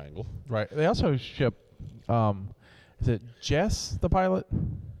love triangle. Right. They also ship, is it Jess, the pilot?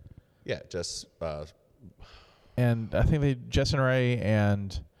 Yeah, Jess. And I think Jess and Rey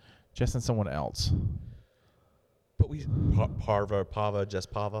and Jess and someone else. But Pava, Jess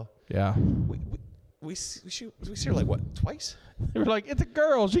Pava. Yeah. We see her like what, twice? They were like, it's a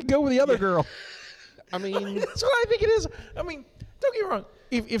girl. She can go with the other girl. I mean, that's what I think it is. I mean, don't get me wrong.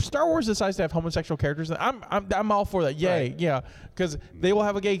 If Star Wars decides to have homosexual characters, then I'm all for that. Yay, right. Yeah, because they will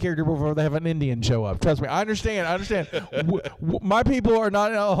have a gay character before they have an Indian show up. Trust me, I understand. My people are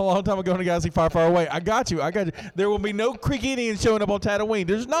not a long time ago in a galaxy far, far away. I got you. There will be no Creek Indians showing up on Tatooine.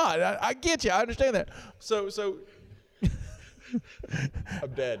 There's not. I get you. I understand that. So.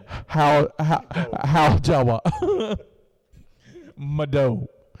 I'm dead. How Jawa Mado,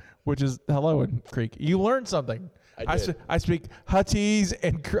 which is hello in Creek. You learned something. I speak Huttese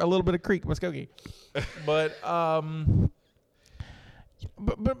and a little bit of Creek Muskogee, but I'm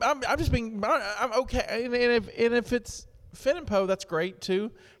just being I'm okay. And if it's Finn and Poe, that's great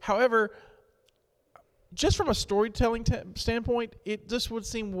too. However, just from a storytelling standpoint, it just would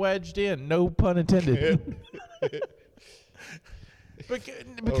seem wedged in. No pun intended.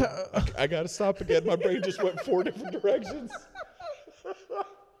 Because I gotta stop again. My brain just went 4 different directions.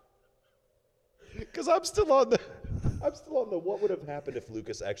 Because I'm still on the what would have happened if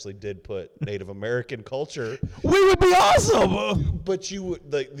Lucas actually did put Native American culture. We would be awesome. But you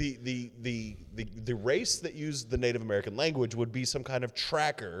would the race that used the Native American language would be some kind of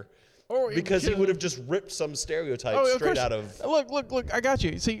tracker. Because he would have just ripped some stereotype straight out of. Look! I got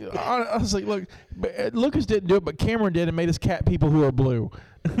you. See, honestly, look, Lucas didn't do it, but Cameron did and made us cat people who are blue.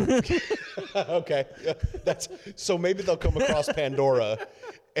 Okay, that's so. Maybe they'll come across Pandora,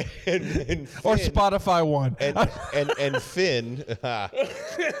 and or Finn, Spotify one, and Finn.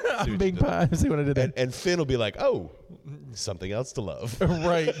 I'm being pie. See what I did there. And Finn will be like, "Oh, something else to love."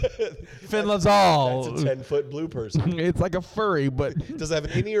 Right. Finn loves all. That's a 10-foot blue person. It's like a furry, but does it have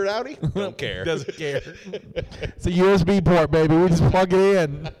an innie or outie? Don't care. Doesn't care. It's a USB port, baby. We just plug it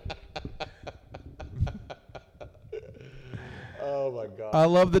in. Oh my God. I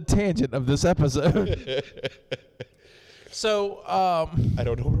love the tangent of this episode. So, I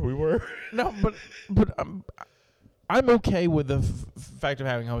don't know where we were. No, but I'm okay with the fact of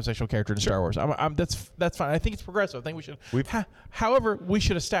having a homosexual character in Star Wars. That's fine. I think it's progressive. I think we should. However, we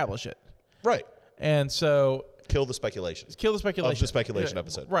should establish it. Right. And so kill the speculation. Kill the speculation. Of the speculation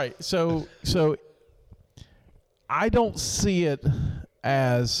episode. Right. So I don't see it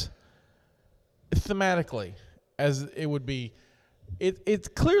as thematically as it would be. It's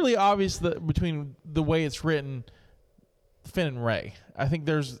clearly obvious that between the way it's written, Finn and Rey. I think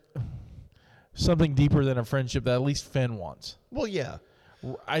there's something deeper than a friendship that at least Finn wants. Well, yeah.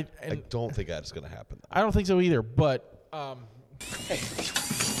 I don't think that's going to happen. I don't think so either. But hey,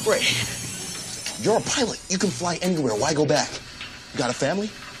 Rey, you're a pilot. You can fly anywhere. Why go back? You got a family?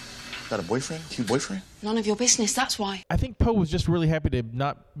 Got a boyfriend? Cute boyfriend? None of your business, that's why. I think Poe was just really happy to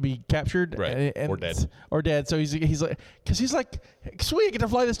not be captured. Right. Or dead. Or dead. So he's like, because he's like, sweet, I get to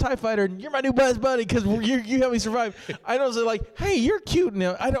fly this TIE fighter, and you're my new best buddy because you helped me survive. I don't say like, hey, you're cute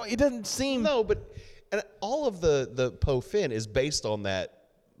now. It doesn't seem. No, but and all of the Poe Finn is based on that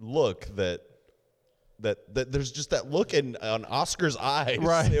look that there's just that look on Oscar's eyes.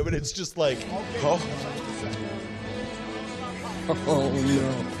 Right. I mean, it's just like, oh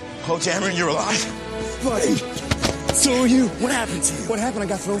no. Oh, Dameron, you're alive? Buddy, so are you. What happened to you? What happened? I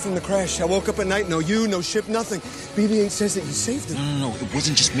got thrown from the crash. I woke up at night, no you, no ship, nothing. BB-8 says that you saved him. No, it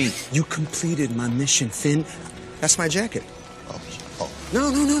wasn't just me. You completed my mission, Finn. That's my jacket. Oh.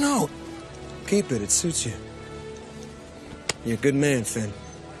 No. Keep it, it suits you. You're a good man, Finn.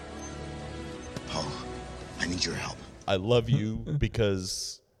 Oh, I need your help. I love you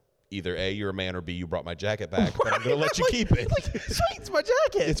because either A, you're a man, or B, you brought my jacket back, but I'm going to let you keep it. Sweet, it's my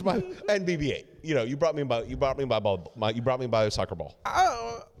jacket. It's my and BB-8. You brought me by a soccer ball.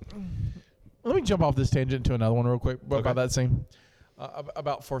 Let me jump off this tangent to another one real quick about that scene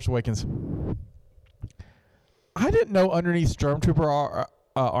about Force Awakens. I didn't know underneath Stormtrooper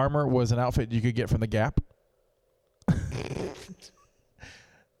armor was an outfit you could get from the Gap.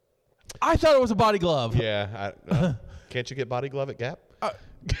 I thought it was a body glove. Yeah. Can't you get body glove at Gap?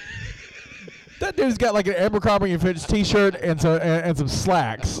 That dude's got like an Abercrombie & Fitch T-shirt and some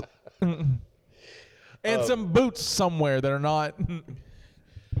slacks, and some boots somewhere that are not.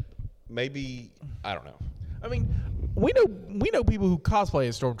 Maybe I don't know. I mean, we know people who cosplay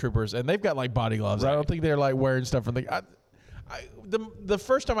as stormtroopers, and they've got like body gloves. Right. I don't think they're like wearing stuff from the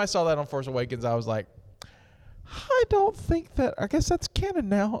first time I saw that on Force Awakens, I was like, I don't think that. I guess that's canon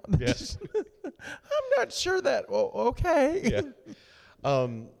now. Yes. I'm not sure that. Well, okay. Yeah.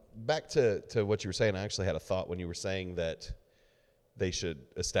 Back to what you were saying, I actually had a thought when you were saying that they should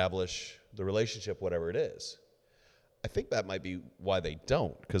establish the relationship, whatever it is. I think that might be why they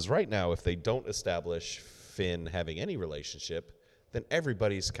don't. Because right now, if they don't establish Finn having any relationship, then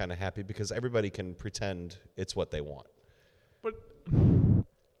everybody's kind of happy because everybody can pretend it's what they want. But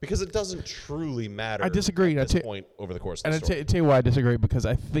because it doesn't truly matter. I disagree. At this point over the course of the story. And I tell you why I disagree, because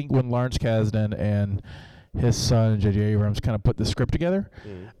I think when Lawrence Kasdan and his son J.J. Abrams kind of put the script together,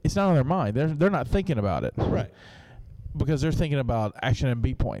 it's not on their mind. They're not thinking about it, right? Because they're thinking about action and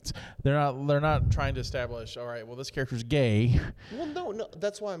beat points. They're not trying to establish. All right, well, this character's gay. Well, no,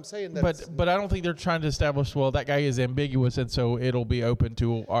 that's why I'm saying that. But I don't think they're trying to establish. Well, that guy is ambiguous, and so it'll be open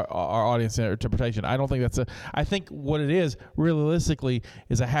to our audience interpretation. I don't think that's I think what it is realistically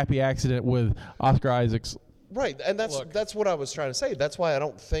is a happy accident with Oscar Isaac's. Right, and that's what I was trying to say. That's why I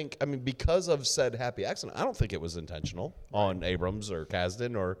don't think, because of said happy accident, I don't think it was intentional on Abrams or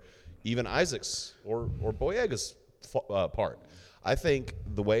Kasdan or even Isaac's or Boyega's part. I think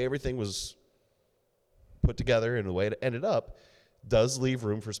the way everything was put together and the way it ended up does leave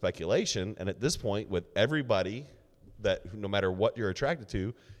room for speculation. And at this point, with everybody that no matter what you're attracted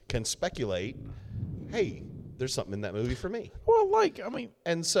to can speculate, hey, there's something in that movie for me. Well,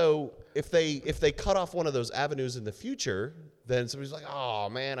 and so if they cut off one of those avenues in the future, then somebody's like, oh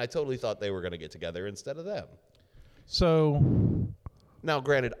man, I totally thought they were going to get together instead of them. So now,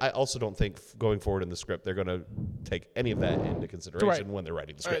 granted, I also don't think going forward in the script they're going to take any of that into consideration when they're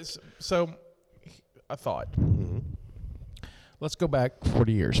writing the script. Right, so I thought, let's go back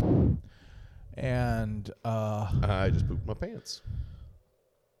 40 years, and I just pooped my pants.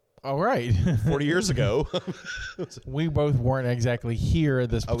 All right. 40 years ago. We both weren't exactly here at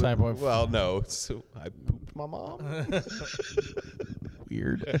this time of. Well, no. So I pooped my mom.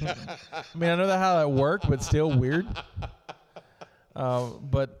 Weird. I mean, I know how that worked, but still weird.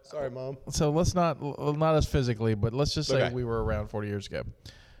 But sorry, Mom. So let's not us physically, but let's just say Okay. we were around 40 years ago,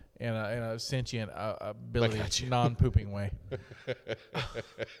 in a sentient ability, non-pooping way.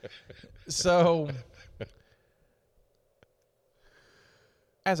 So,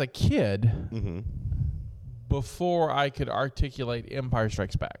 as a kid, before I could articulate Empire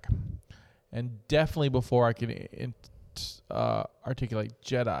Strikes Back, and definitely before I could articulate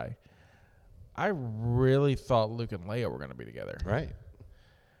Jedi, I really thought Luke and Leia were going to be together. Right.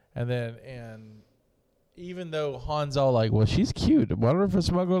 And even though Han's all like, well, she's cute. Wonder if a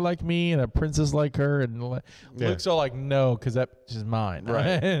smuggler like me and a princess like her, and Luke's all like, no, because that's just mine.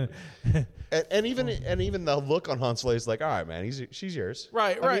 Right. and even the look on Han Solo is like, all right, man, she's yours.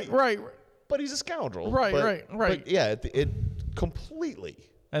 Right. But he's a scoundrel. Right. But yeah, it completely.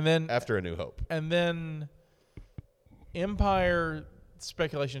 And then after A New Hope. And then Empire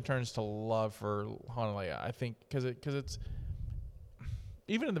speculation turns to love for Han and Leia. I think because it's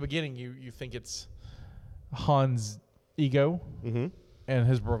even in the beginning you think it's Han's ego and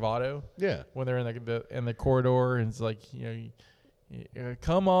his bravado. Yeah. When they're in the corridor and it's like,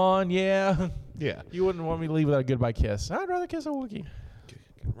 come on, yeah. Yeah. You wouldn't want me to leave without a goodbye kiss. I'd rather kiss a Wookiee.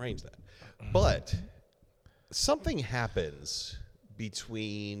 Can arrange that. But something happens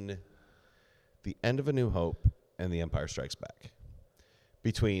between the end of A New Hope and The Empire Strikes Back.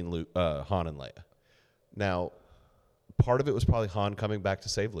 Between Han and Leia. Now, part of it was probably Han coming back to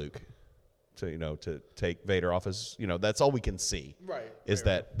save Luke, to take Vader off his. That's all we can see. Right. Is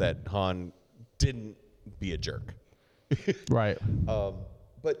that Han didn't be a jerk. Right.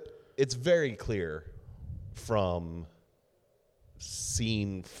 But it's very clear from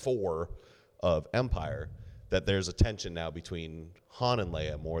scene 4 of Empire that there's a tension now between Han and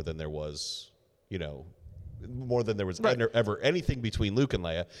Leia more than there was, ever anything between Luke and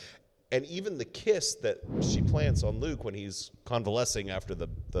Leia. And even the kiss that she plants on Luke when he's convalescing after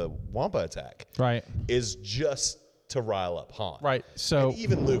the Wampa attack, right, is just to rile up Han. Right. So and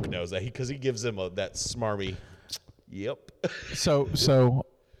even Luke knows that because he gives him that smarmy, yep. So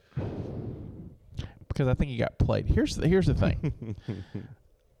because I think he got played. Here's the thing.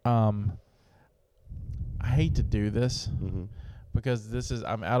 I hate to do this because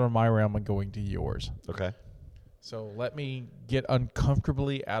I'm out of my realm and going to yours. Okay. So let me get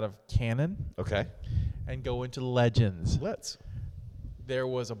uncomfortably out of canon. Okay. And go into legends. Let's. There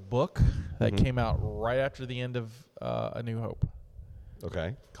was a book that came out right after the end of A New Hope.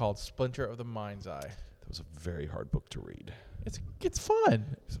 Okay. Called Splinter of the Mind's Eye. That was a very hard book to read. It's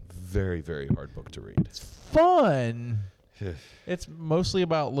fun. It's a very, very hard book to read. It's fun. It's mostly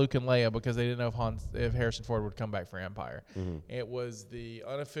about Luke and Leia because they didn't know if Harrison Ford would come back for Empire. It was the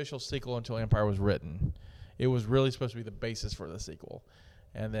unofficial sequel until Empire was written. It was really supposed to be the basis for the sequel.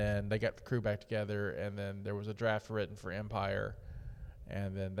 And then they got the crew back together, and then there was a draft written for Empire,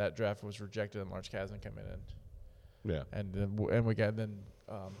 and then that draft was rejected and Lawrence Kasdan came in. Yeah. And him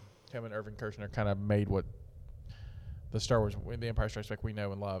and Irvin Kershner kind of made what the Star Wars, The Empire Strikes Back we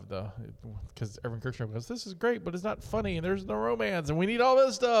know and love. Because Irvin Kershner goes, this is great, but it's not funny, and there's no romance, and we need all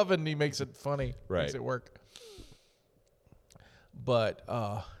this stuff, and he makes it funny. Right. Makes it work. But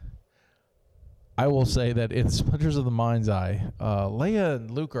I will say that in Splinters of the Mind's Eye, Leia and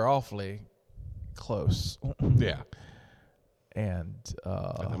Luke are awfully close. Yeah. And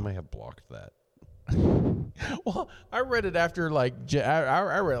I may have blocked that. Well, I read it after I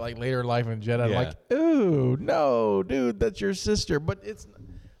read it like later in life in Jedi. I'm Yeah. like, ooh, no, dude, that's your sister. But it's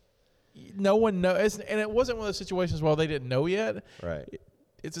no one knows, and it wasn't one of those situations where they didn't know yet. Right.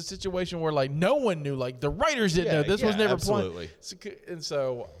 It's a situation where no one knew, the writers didn't know. This was never absolutely. planned. And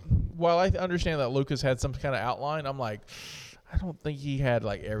so, while I understand that Lucas had some kind of outline, I'm like, I don't think he had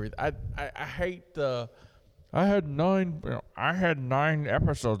everything. I hate the. I had 9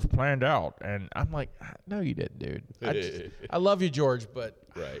 episodes planned out, and I'm like, no, you didn't, dude. I love you, George, but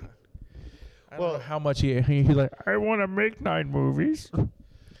right. I don't know how much he's like. I want to make 9 movies.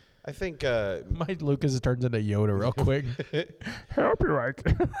 I think Mike Lucas turns into Yoda real quick. Help you, Mike.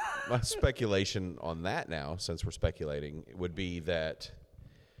 My speculation on that now, since we're speculating, would be that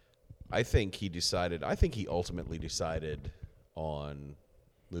I think he ultimately decided on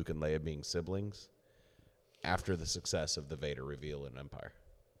Luke and Leia being siblings after the success of the Vader reveal in Empire.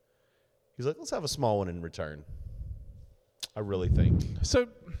 He's like, let's have a small one in return. I really think. So,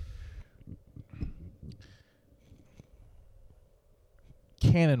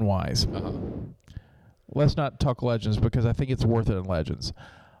 canon-wise, let's not talk Legends because I think it's worth it in Legends.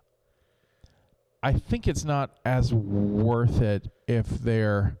 I think it's not as worth it if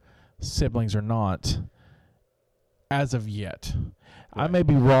they're siblings or not, as of yet. Right. I may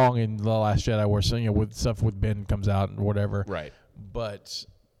be wrong in The Last Jedi, where with stuff with Ben comes out and whatever. Right. But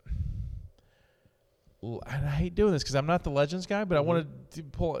and I hate doing this because I'm not the Legends guy, but I wanted to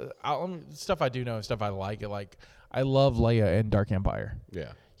pull out stuff I do know and stuff I like. Like I love Leia in Dark Empire.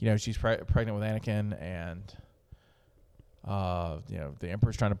 Yeah. She's pregnant with Anakin, and the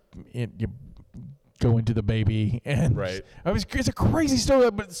Emperor's trying to go into the baby, and right. It's a crazy story,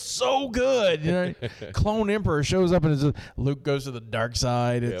 but it's so good. Clone Emperor shows up, and Luke goes to the dark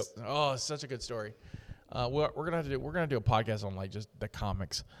side. It's such a good story. We're gonna do a podcast on like just the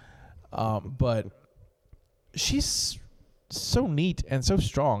comics, but she's so neat and so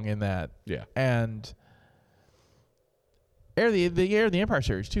strong in that. Yeah, and. Heir of the Empire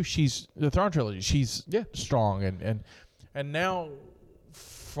series too. She's the Thrawn trilogy. She's strong and now,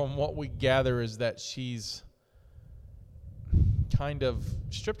 from what we gather, is that she's kind of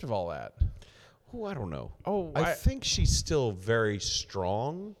stripped of all that. Oh, I don't know. Oh, I think she's still very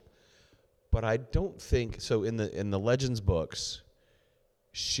strong, but I don't think so. In the Legends books,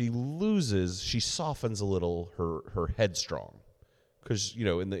 she softens a little her headstrong, because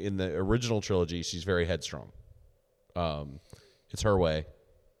in the original trilogy she's very headstrong. It's her way.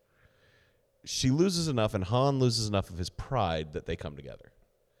 She loses enough, and Han loses enough of his pride that they come together.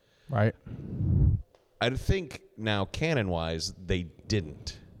 Right. I think now, canon-wise, they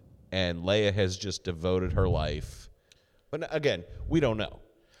didn't, and Leia has just devoted her life. But again, we don't know.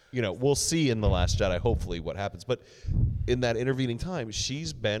 We'll see in The Last Jedi, hopefully, what happens. But in that intervening time,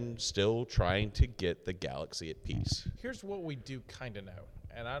 she's been still trying to get the galaxy at peace. Here's what we do kind of know,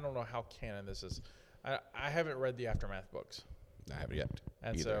 and I don't know how canon this is. I haven't read the Aftermath books. I haven't yet.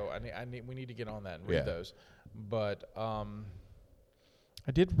 And either. So we need to get on that and read those. But I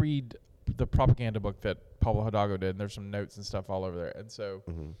did read the propaganda book that Pablo Hidalgo did, and there's some notes and stuff all over there. And so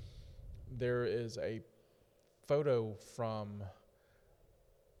there is a photo from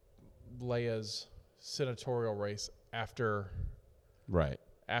Leia's senatorial race after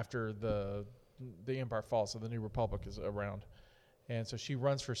the Empire falls, so the New Republic is around. And so she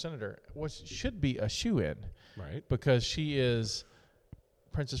runs for senator, which should be a shoo-in. Right. Because she is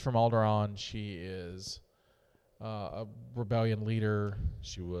Princess from Alderaan. She is a rebellion leader.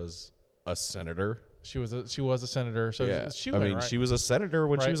 She was a senator. She was a senator. So right? She was a senator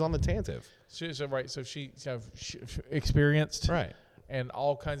when she was on the Tantive. So she experienced right, and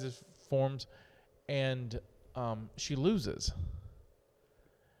all kinds of forms, and she loses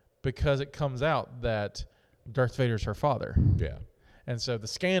because it comes out that Darth Vader's her father. Yeah. And so the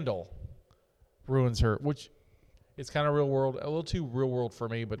scandal ruins her, which is kind of real world, a little too real world for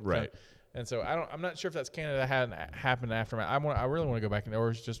me, but right. And so I'm not sure if that's canon that hadn't happened after. I really want to go back and, or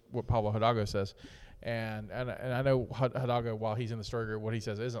it's just what Pablo Hidalgo says, and I know Hidalgo, while he's in the story group, what he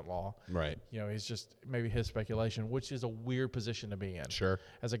says isn't law. Right. It's just maybe his speculation, which is a weird position to be in. Sure.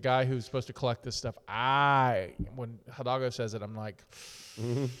 As a guy who's supposed to collect this stuff, when Hidalgo says it, I'm like,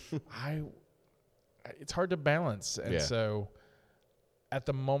 it's hard to balance, and so. At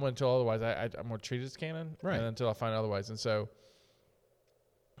the moment, until otherwise, I'm going to treat it as canon, right? And until I find otherwise, and so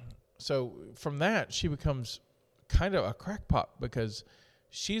from that, she becomes kind of a crackpot because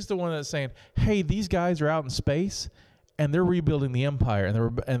she's the one that's saying, "Hey, these guys are out in space, and they're rebuilding the Empire,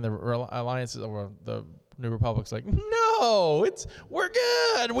 and the alliances or the New Republic's like, no, we're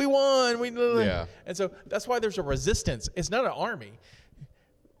good, we won, and so that's why there's a resistance. It's not an army.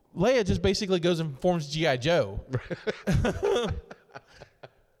 Leia just basically goes and forms G.I. Joe."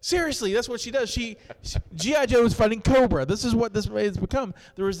 Seriously, that's what she does. G.I. Joe is fighting Cobra. This is what this has become.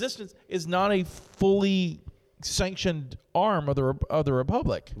 The Resistance is not a fully sanctioned arm of the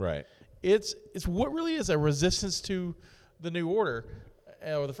Republic. Right. It's what really is a resistance to the New Order,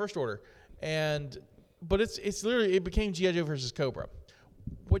 or the First Order, but it's literally, it became G.I. Joe versus Cobra,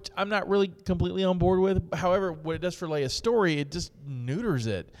 which I'm not really completely on board with. However, what it does for Leia's story, it just neuters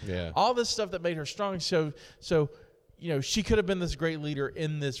it. Yeah. All this stuff that made her strong. So. She could have been this great leader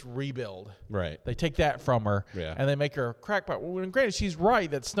in this rebuild. Right. They take that from her, and they make her a crackpot. Well, granted, she's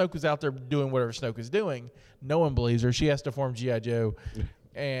right that Snoke was out there doing whatever Snoke is doing. No one believes her. She has to form G.I. Joe.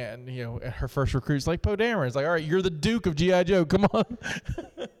 And, her first recruit's like Poe Dameron. It's like, all right, you're the Duke of G.I. Joe. Come on.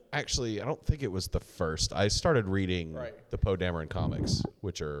 Actually, I don't think it was the first. I started reading the Poe Dameron comics,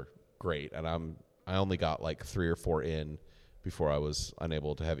 which are great. And I only got like 3 or 4 in before I was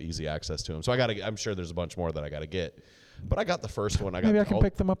unable to have easy access to them. So I'm sure there's a bunch more that I got to get. But I got the first one. Maybe I can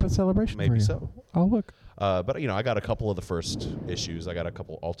pick them up at Celebration. Maybe for you. so. I'll look. But I got a couple of the first issues. I got a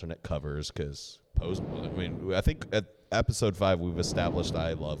couple alternate covers because Poe's. I think at episode 5 we've established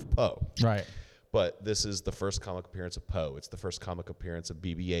I love Poe. Right. But this is the first comic appearance of Poe. It's the first comic appearance of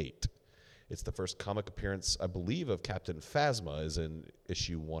BB-8. It's the first comic appearance, I believe, of Captain Phasma is in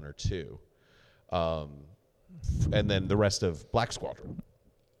issue 1 or 2. And then the rest of Black Squadron.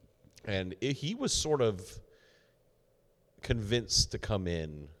 And he was sort of convinced to come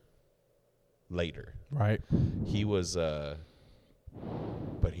in later. Right. He was, but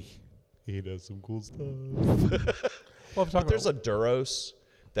he does some cool stuff. But there's a Duros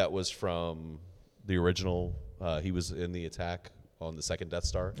that was from the original. He was in the attack on the second Death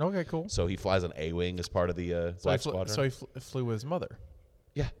Star. Okay, cool. So he flies an A-Wing as part of the Black Squadron. So he flew with his mother.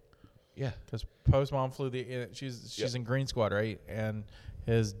 Yeah. Yeah. Because Poe's mom flew she's in Green Squad, right? And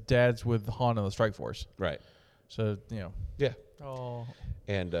his dad's with Han in the Strike Force. Right. So, Yeah. Oh.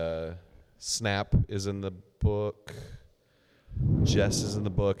 And Snap is in the book. Jess is in the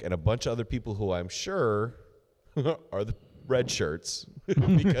book. And a bunch of other people who I'm sure are the red shirts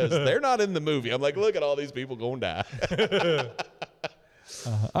because they're not in the movie. I'm like, look at all these people going to die.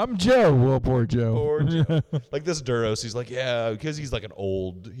 I'm Joe. Well, poor Joe. Poor Joe. Like this Duros, he's like, yeah, because he's like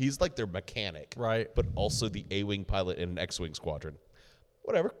he's like their mechanic. Right. But also the A-Wing pilot in an X-Wing squadron.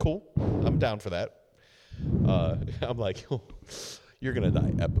 Whatever, cool. I'm down for that. I'm like, you're going to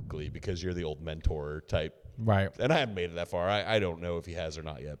die epically because you're the old mentor type. Right. And I haven't made it that far. I don't know if he has or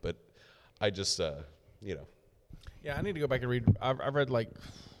not yet, but I just, Yeah, I need to go back and read. I've read like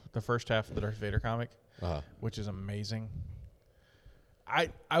the first half of the Darth Vader comic, which is amazing. I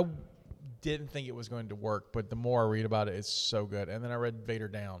didn't think it was going to work, but the more I read about it, it's so good. And then I read Vader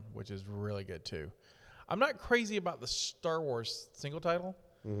Down, which is really good too. I'm not crazy about the Star Wars single title.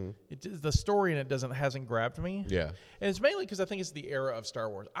 Mm-hmm. The story in it hasn't grabbed me. Yeah, and it's mainly because I think it's the era of Star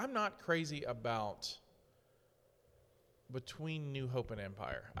Wars. I'm not crazy about between New Hope and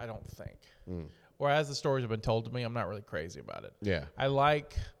Empire. I don't think. Whereas the stories have been told to me, I'm not really crazy about it. Yeah, I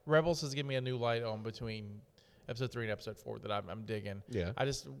like Rebels has given me a new light on between Episode 3 and Episode 4 that I'm digging. Yeah. I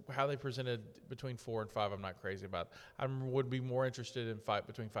just, how they presented between 4 and 5, I'm not crazy about. I would be more interested in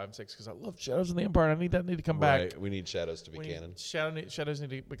between 5 and 6 because I love Shadows in the Empire. I need to come back. We need Shadows to be canon. Shadows need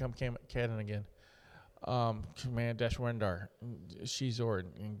to become canon again. Man, Dash Rendar, Shizor,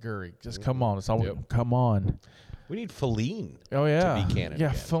 and Guri. Just come on. It's all, come on. We need Faline to be canon.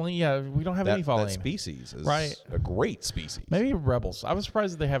 Yeah, again. Faline. Yeah, we don't have any Faline. That species is a great species. Maybe Rebels. I was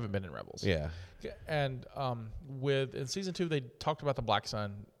surprised that they haven't been in Rebels. Yeah. And in season 2, they talked about the Black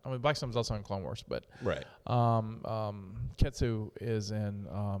Sun. I mean, Black Sun was also in Clone Wars, but right. Ketsu is in.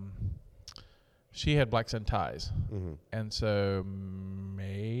 She had Black Sun ties, and so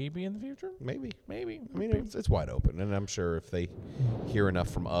maybe in the future, maybe. I mean, it's wide open, and I'm sure if they hear enough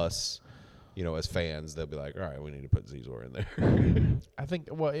from us, as fans, they'll be like, all right, we need to put Zizor in there. I think.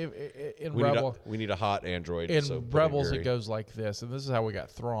 Well, in we Rebel, we need a hot android. In Rebels, it goes like this, and this is how we got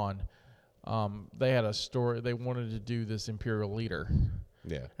Thrawn. They had a story. They wanted to do this Imperial leader.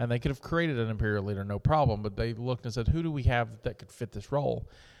 Yeah. And they could have created an Imperial leader, no problem. But they looked and said, who do we have that could fit this role?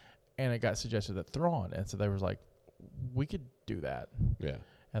 And it got suggested that Thrawn. And so they was like, we could do that. Yeah.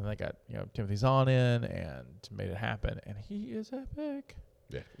 And they got, Timothy Zahn in and made it happen. And he is epic.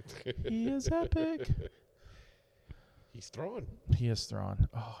 Yeah. He is epic. He's Thrawn. He is Thrawn.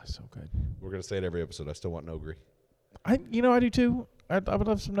 Oh, it's so good. We're going to say it every episode. I still want Nogri. I do too. I would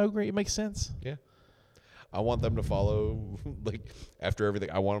love some Nogri. It makes sense. Yeah. I want them to follow, after everything,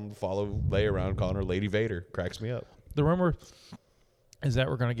 I want them to follow Leia around calling her Lady Vader. Cracks me up. The rumor is that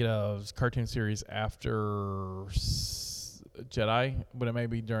we're going to get a cartoon series after Jedi, but it may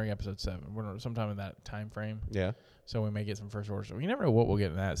be during Episode 7. We're sometime in that time frame. Yeah. So we may get some First Order. So you never know what we'll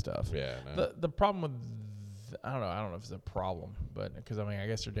get in that stuff. Yeah. No. The problem with, I don't know if it's a problem, but because, I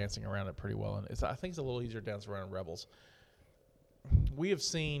guess they're dancing around it pretty well. And I think it's a little easier to dance around Rebels. We have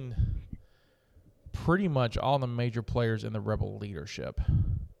seen pretty much all the major players in the Rebel leadership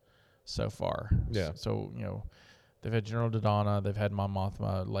so far. Yeah. So, they've had General Dodonna, they've had Mon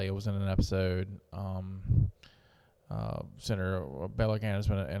Mothma, Leia was in an episode, Senator Bella Organa's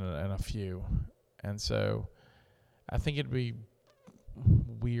been in a few. And so I think it'd be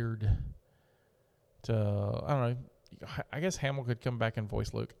weird to, I don't know, I guess Hamill could come back and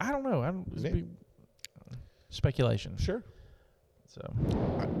voice Luke. I don't know. It'd be speculation. Sure. So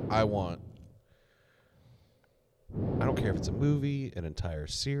I don't care if it's a movie, an entire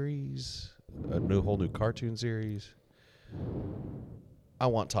series, whole new cartoon series. I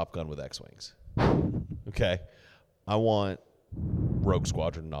want Top Gun with X-Wings. Okay. I want Rogue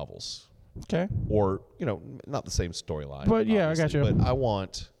Squadron novels. Okay. Or, not the same storyline. But yeah, I got you. But I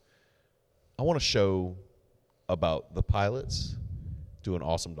want a show about the pilots doing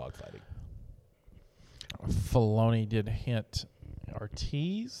awesome dogfighting. Filoni did hint or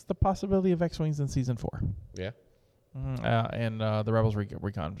tease the possibility of X-Wings in season 4. Yeah. And the Rebels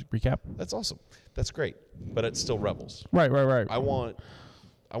recap. That's awesome. That's great. But it's still Rebels. Right. I want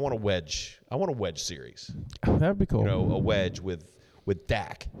a wedge. I want a wedge series. That would be cool. You know, a wedge with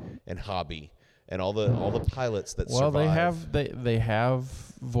Dak and Hobby and all the pilots that survive. They have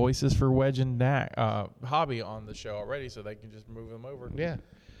voices for Wedge and Dak, Hobby on the show already, so they can just move them over. Yeah.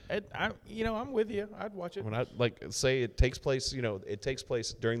 I'm with you. I'd watch it. When I say it takes place, it takes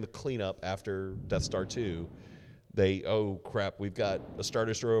place during the cleanup after Death Star 2. Crap, we've got a Star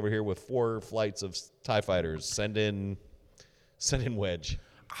Destroyer over here with 4 flights of TIE fighters. Send in Wedge.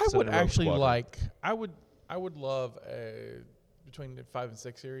 I would actually like. I would love a between the 5 and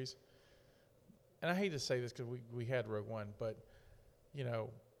 6 series. And I hate to say this because we had Rogue One, but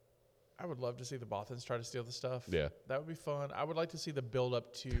I would love to see the Bothans try to steal the stuff. Yeah, that would be fun. I would like to see the build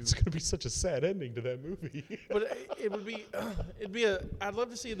up to. It's going to be such a sad ending to that movie. But it would be. I'd love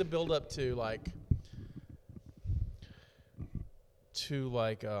to see the build up to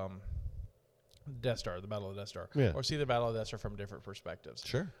Death Star, the Battle of Death Star, or see the Battle of Death Star from different perspectives.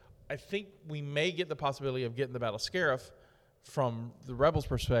 Sure. I think we may get the possibility of getting the Battle of Scarif from the Rebels'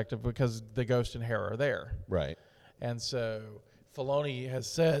 perspective because the Ghost and Hera are there. Right. And so Filoni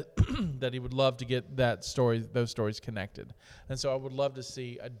has said that he would love to get those stories connected. And so I would love to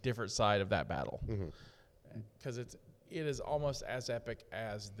see a different side of that battle. Because it is almost as epic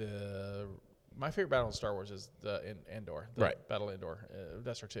as my favorite battle in Star Wars is the Endor. The Battle of Endor.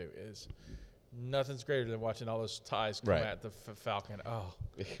 Death Star 2 is nothing's greater than watching all those TIEs come at the Falcon. Oh.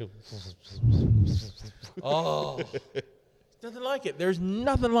 Nothing like it. There's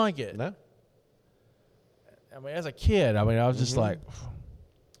nothing like it. No. I mean, as a kid, I was just like,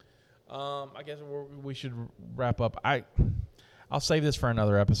 I guess we should wrap up. I'll save this for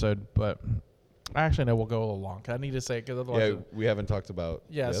another episode, but I actually know we'll go a little long. I need to say it because otherwise, we haven't talked about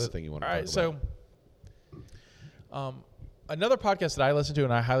the other thing you want to talk about. So, another podcast that I listen to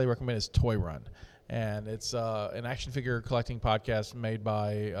and I highly recommend is Toy Run, and it's an action figure collecting podcast made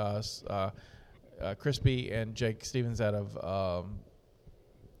by Crispy and Jake Stevens out of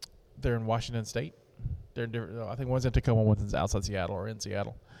they're in Washington State. They're different. I think one's in Tacoma, one's outside Seattle or in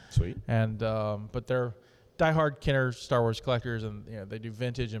Seattle. Sweet. And but they're diehard Kenner Star Wars collectors, and they do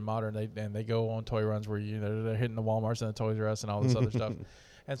vintage and modern. They go on toy runs where they're hitting the Walmarts and the Toys R Us and all this other stuff.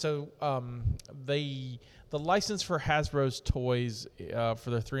 And so the license for Hasbro's toys for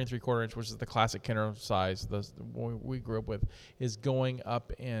their 3 3/4 inch, which is the classic Kenner size, the one we grew up with, is going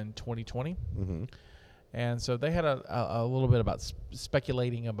up in 2020. And so they had a little bit about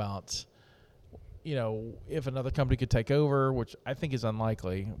speculating about, if another company could take over, which I think is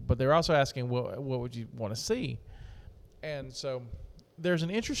unlikely. But they're also asking, what would you want to see? And so there's an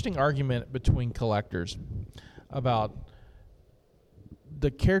interesting argument between collectors about the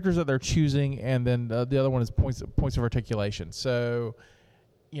characters that they're choosing, and then the other one is points of articulation. So,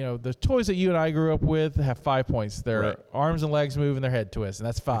 the toys that you and I grew up with have 5 points. Their arms and legs move and their head twist, and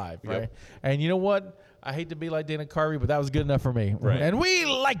that's 5, right? And you know what? I hate to be like Dana Carvey, but that was good enough for me. Right. And we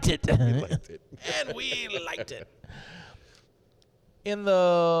liked it. And we liked it. In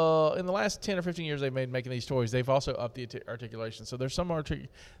the last 10 or 15 years they've made making these toys, they've also upped the articulation. So there's some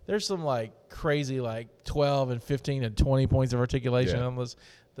like crazy like 12 and 15 and 20 points of articulation on this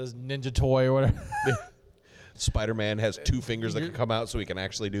Ninja toy or whatever. Spider-Man has 2 fingers that can come out so he can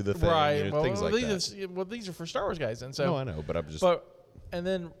actually do the thing. Right. Things like that. These are for Star Wars guys. And so no, I know, but I'm just... And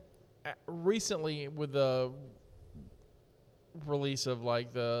then recently with the release of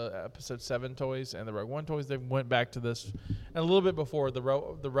like the Episode 7 toys and the Rogue One toys, they went back to this, and a little bit before the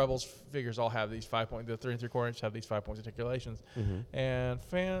Rebels figures all have these 5 point, the 3 3/4 inch have these 5 points articulations, and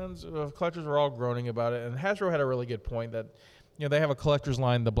fans of collectors are all groaning about it. And Hasbro had a really good point that they have a collector's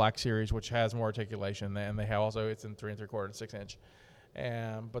line, the Black Series, which has more articulation, and they have also it's in 3 3/4 and 6 inch,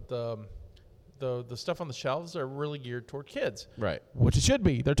 but the stuff on the shelves are really geared toward kids, right? Which it should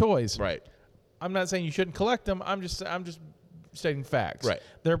be. They're toys, right? I'm not saying you shouldn't collect them. I'm just stating facts. Right.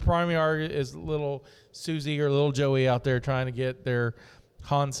 Their primary target is little Susie or little Joey out there trying to get their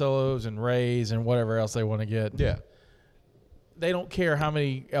Han Solos and Reys and whatever else they want to get. Yeah. They don't care how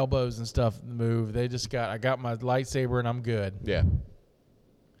many elbows and stuff move. They just I got my lightsaber and I'm good. Yeah.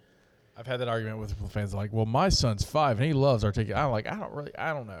 I've had that argument with fans like, well, my son's 5 and he loves articulation. I'm like,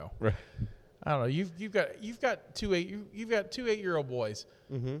 I don't know. Right. I don't know. You've got two 8-year-old boys.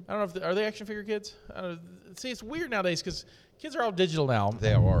 I don't know if are they action figure kids. I don't know. See, it's weird nowadays because kids are all digital now.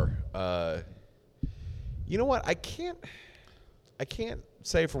 They are. You know what? I can't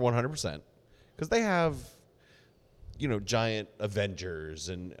say for 100% because they have, giant Avengers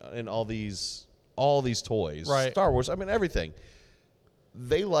and all these toys. Right. Star Wars. I mean everything.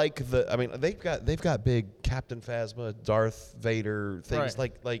 they like the. I mean, they've got big Captain Phasma, Darth Vader things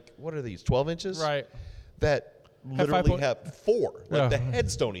like what are these 12 inches? Right. That literally have 4. Like the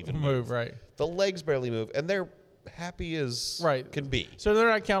heads don't even move. Right. The legs barely move, and they're happy as can be. So they're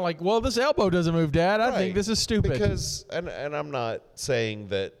not counting like, well, this elbow doesn't move, Dad. I think this is stupid. Because and I'm not saying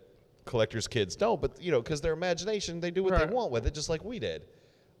that collectors' kids don't, but because their imagination, they do what they want with it, just like we did.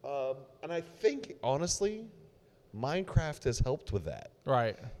 And I think honestly, Minecraft has helped with that.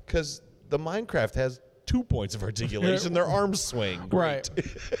 Right. Because the Minecraft has 2 points of articulation. Their arms swing. Great. Right.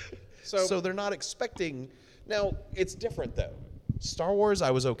 So they're not expecting. Now, it's different, though. Star Wars,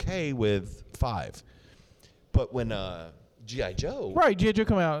 I was okay with 5. But when G.I. Joe. Right, G.I. Joe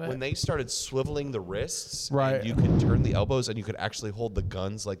come out. When they started swiveling the wrists. Right. And you could turn the elbows and you could actually hold the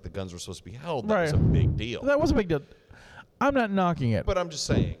guns like the guns were supposed to be held. That was a big deal. That was a big deal. I'm not knocking it. But I'm just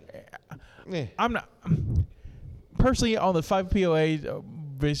saying. I'm not. Personally, on the 5POA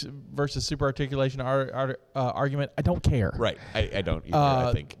versus super articulation argument, I don't care. Right. I don't either,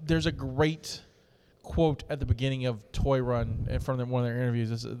 I think. There's a great quote at the beginning of Toy Run from one of their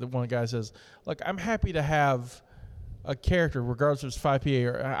interviews. One of the guys says, look, I'm happy to have a character, regardless if it's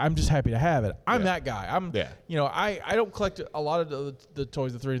 5PA or I'm just happy to have it. I'm that guy. I don't collect a lot of the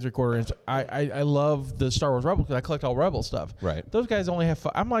toys, the 3 3/4 inch. I love the Star Wars Rebels because I collect all Rebel stuff. Right. Those guys only have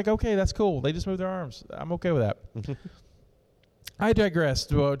 5. I'm like, okay, that's cool. They just move their arms. I'm okay with that. I digress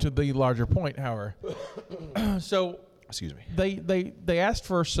to the larger point, however. So, excuse me. They asked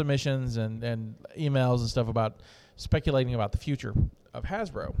for submissions and emails and stuff about speculating about the future of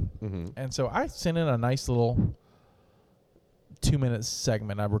Hasbro, and so I sent in a nice little 2-minute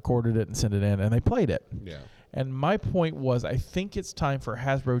segment. I recorded it and sent it in, and they played it. Yeah. And my point was, I think it's time for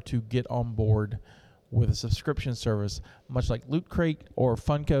Hasbro to get on board with a subscription service, much like Loot Crate or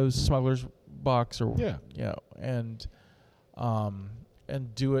Funko's Smuggler's Box, or and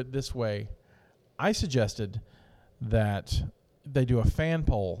do it this way. I suggested that they do a fan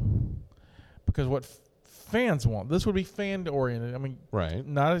poll, because what fans want, this would be fan oriented. I mean,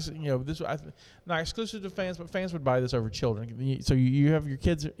 not as not exclusive to fans, but fans would buy this over children. So you have your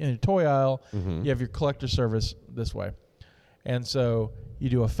kids in a toy aisle, you have your collector service this way, and so you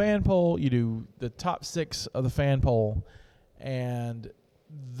do a fan poll. You do the top 6 of the fan poll, and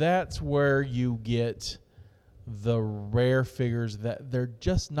that's where you get the rare figures that they're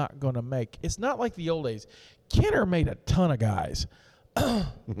just not going to make. It's not like the old days. Kenner made a ton of guys.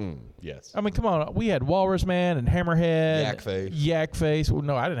 Yes. I mean, come on. We had Walrus Man and Hammerhead. Yak Face. Well,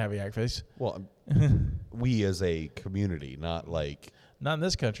 no, I didn't have a Yak Face. Well, we as a community, not like... Not in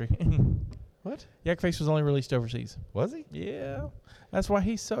this country. What? Yak Face was only released overseas. Was he? Yeah. That's why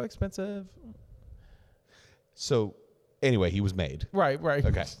he's so expensive. So, anyway, he was made. Right.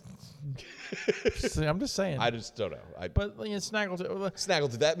 Okay. I'm just saying. I just don't know. But Snaggletooth.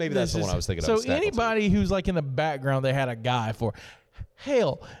 Snaggletooth. That maybe that's the one I was thinking of. So anybody who's like in the background, they had a guy for.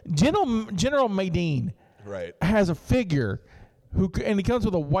 Hell, General Madine has a figure and he comes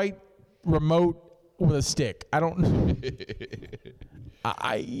with a white remote with a stick. I don't.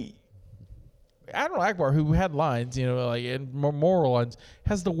 Admiral Akbar, who had lines, and moral lines,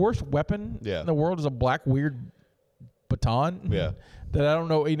 has the worst weapon in the world. Is a black weird baton. Yeah. That I don't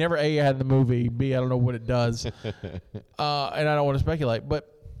know. He never A had in the movie. B, I don't know what it does. And I don't want to speculate.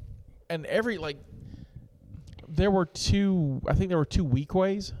 There were 2. I think there were 2 weak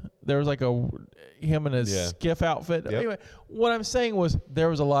ways. There was like him in his skiff outfit. Yep. Anyway, what I'm saying was there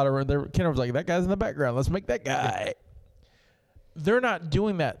was a lot of Kenner was like, that guy's in the background. Let's make that guy. They're not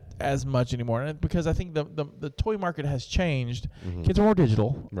doing that as much anymore, because I think the toy market has changed. Kids are more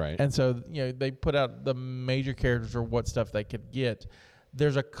digital, right? And so they put out the major characters or what stuff they could get.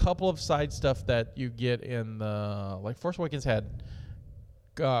 There's a couple of side stuff that you get in the Force Awakens had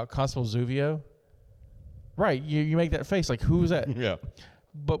Constable Zuvio. Right, you make that face like, who's that? Yeah.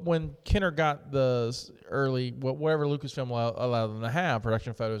 But when Kenner got the early, whatever Lucasfilm allowed them to have,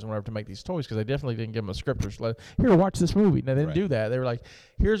 production photos and whatever to make these toys, because they definitely didn't give them a script or like, here, watch this movie. No, they didn't do that. They were like,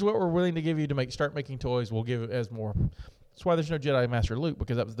 here's what we're willing to give you to start making toys. We'll give it as more. That's why there's no Jedi Master Luke,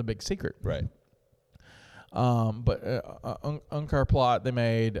 because that was the big secret. Right. But Unkar Plot, they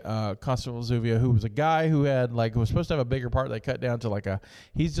made Constable Zuvio, who was a guy who was supposed to have a bigger part. They cut down to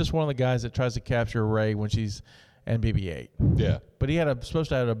he's just one of the guys that tries to capture Rey when she's and BB-8. Yeah. But he supposed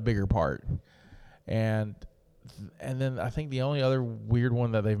to have a bigger part. And then I think the only other weird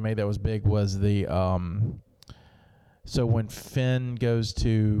one that they've made that was big was the so when Finn goes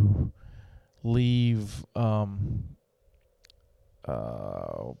to leave I'm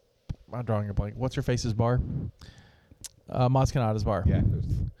drawing a blank. What's her face's bar? Maz Kanata's bar. Yeah.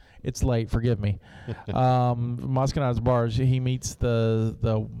 It's late. Forgive me. Moscanata's bars. He meets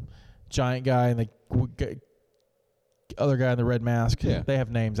the giant guy and the other guy in the red mask. Yeah. They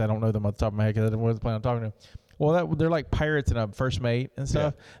have names. I don't know them off the top of my head because I wasn't planning on talking to them. Well, they're like pirates and a first mate and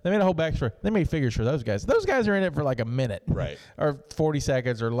stuff. Yeah. They made a whole backstory. They made figures for those guys. Those guys are in it for like a minute. Right. Or 40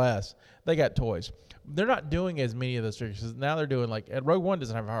 seconds or less. They got toys. They're not doing as many of those figures. Now they're doing and Rogue One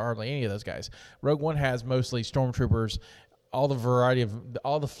doesn't have hardly any of those guys. Rogue One has mostly stormtroopers, all the variety of,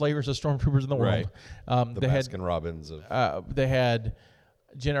 all the flavors of stormtroopers in the world. Right. The Baskin-Robbins of... they had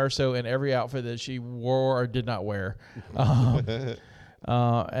Jyn Erso in every outfit that she wore or did not wear. And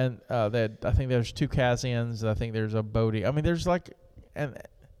I think there's 2 Cassians. I think there's a Bodhi. I mean, there's and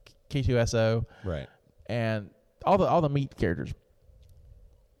K2SO. Right. And all the meat characters.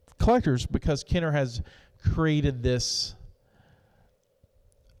 Collectors, because Kenner has created this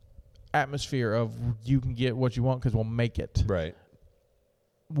atmosphere of you can get what you want because we'll make it. Right.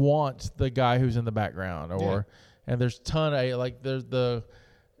 Want the guy who's in the background and there's a ton of there's the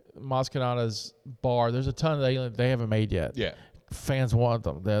Moscanata's bar. There's a ton of aliens they haven't made yet. Yeah. Fans want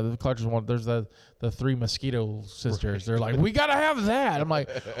them. The collectors want. There's the 3 Mosquito sisters. Right. They're like, we gotta have that. I'm like,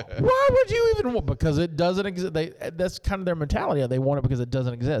 why would you even want? Because it doesn't exist. That's kind of their mentality. They want it because it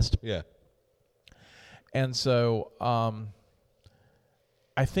doesn't exist. Yeah. And so,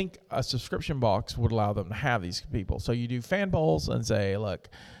 I think a subscription box would allow them to have these people. So you do fan polls and say, look,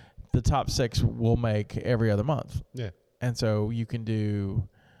 the top 6 will make every other month. Yeah. And so you can do.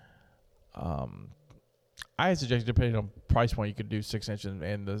 I suggest, depending on price point, you could do 6 inches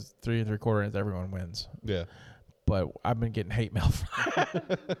and the 3 3/4 inch. Everyone wins. Yeah, but I've been getting hate mail for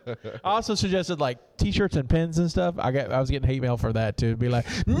that. I also suggested T-shirts and pins and stuff. I was getting hate mail for that too. Be like,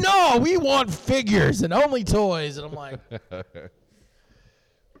 no, we want figures and only toys, and I'm like,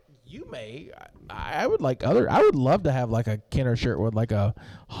 you may. I would I would love to have a Kenner shirt with I don't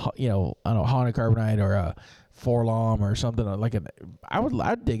know, Haunted Carbonite or a Forlom or something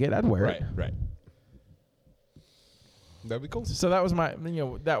I'd dig it. I'd wear it. Right. That'd be cool. So that was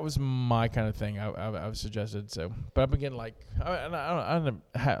my kind of thing I've suggested. So, but I've been getting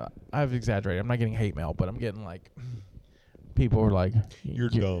I've exaggerated. I'm not getting hate mail, but I'm getting people are like, you're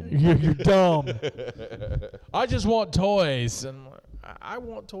dumb. You're dumb. I just want toys, and I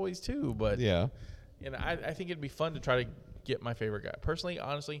want toys too. But yeah, and I think it'd be fun to try to get my favorite guy. Personally,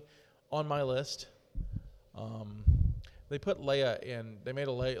 honestly, on my list, they put Leia in. They made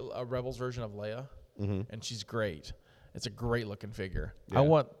a Rebels version of Leia, and she's great. It's a great looking figure. Yeah. I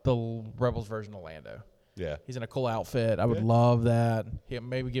want the Rebels version of Lando. Yeah, he's in a cool outfit. I would love that.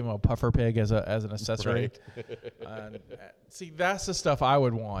 Maybe give him a puffer pig as an accessory. Right. See, that's the stuff I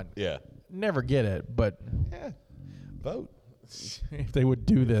would want. Yeah, never get it, but vote if they would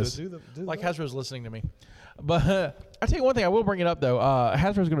do this. Hasbro's listening to me. But I tell you one thing, I will bring it up though.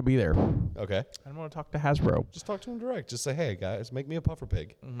 Hasbro's going to be there. Okay. I'm going to talk to Hasbro. Just talk to him direct. Just say, hey guys, make me a puffer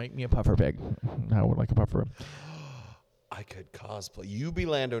pig. Make me a puffer pig. I would like a puffer. I could cosplay. You be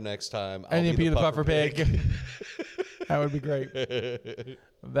Lando next time. And you be the puffer pig. That would be great.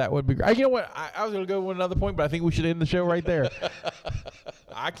 That would be great. You know what? I was going to go with another point, but I think we should end the show right there.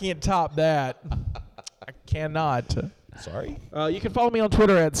 I can't top that. I cannot. Sorry? You can follow me on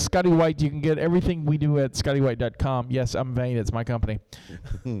Twitter at Scotty White. You can get everything we do at ScottyWhite.com. Yes, I'm vain. It's my company.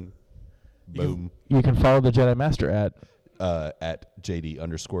 Boom. You can follow the Jedi Master at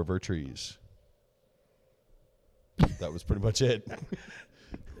JD_Vertrees. That was pretty much it.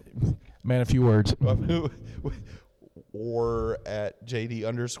 Man, a few words. Or at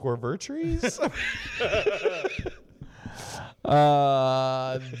JD_Vertrees.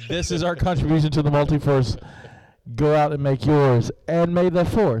 This is our contribution to the multiverse. Go out and make yours, and may the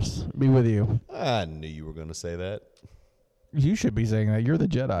Force be with you. I knew you were going to say that. You should be saying that. You're the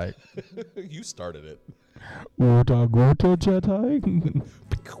Jedi. You started it. Utagota Jedi.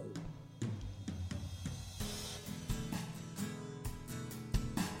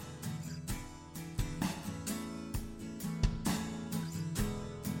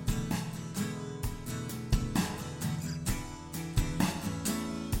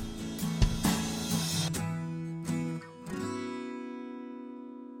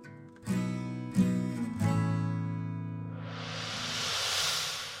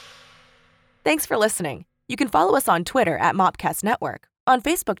 Thanks for listening. You can follow us on Twitter at Mopcast Network, on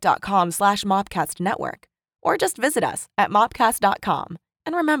Facebook.com/Mopcast Network, or just visit us at Mopcast.com.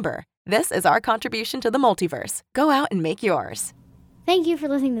 And remember, this is our contribution to the multiverse. Go out and make yours. Thank you for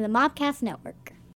listening to the Mopcast Network.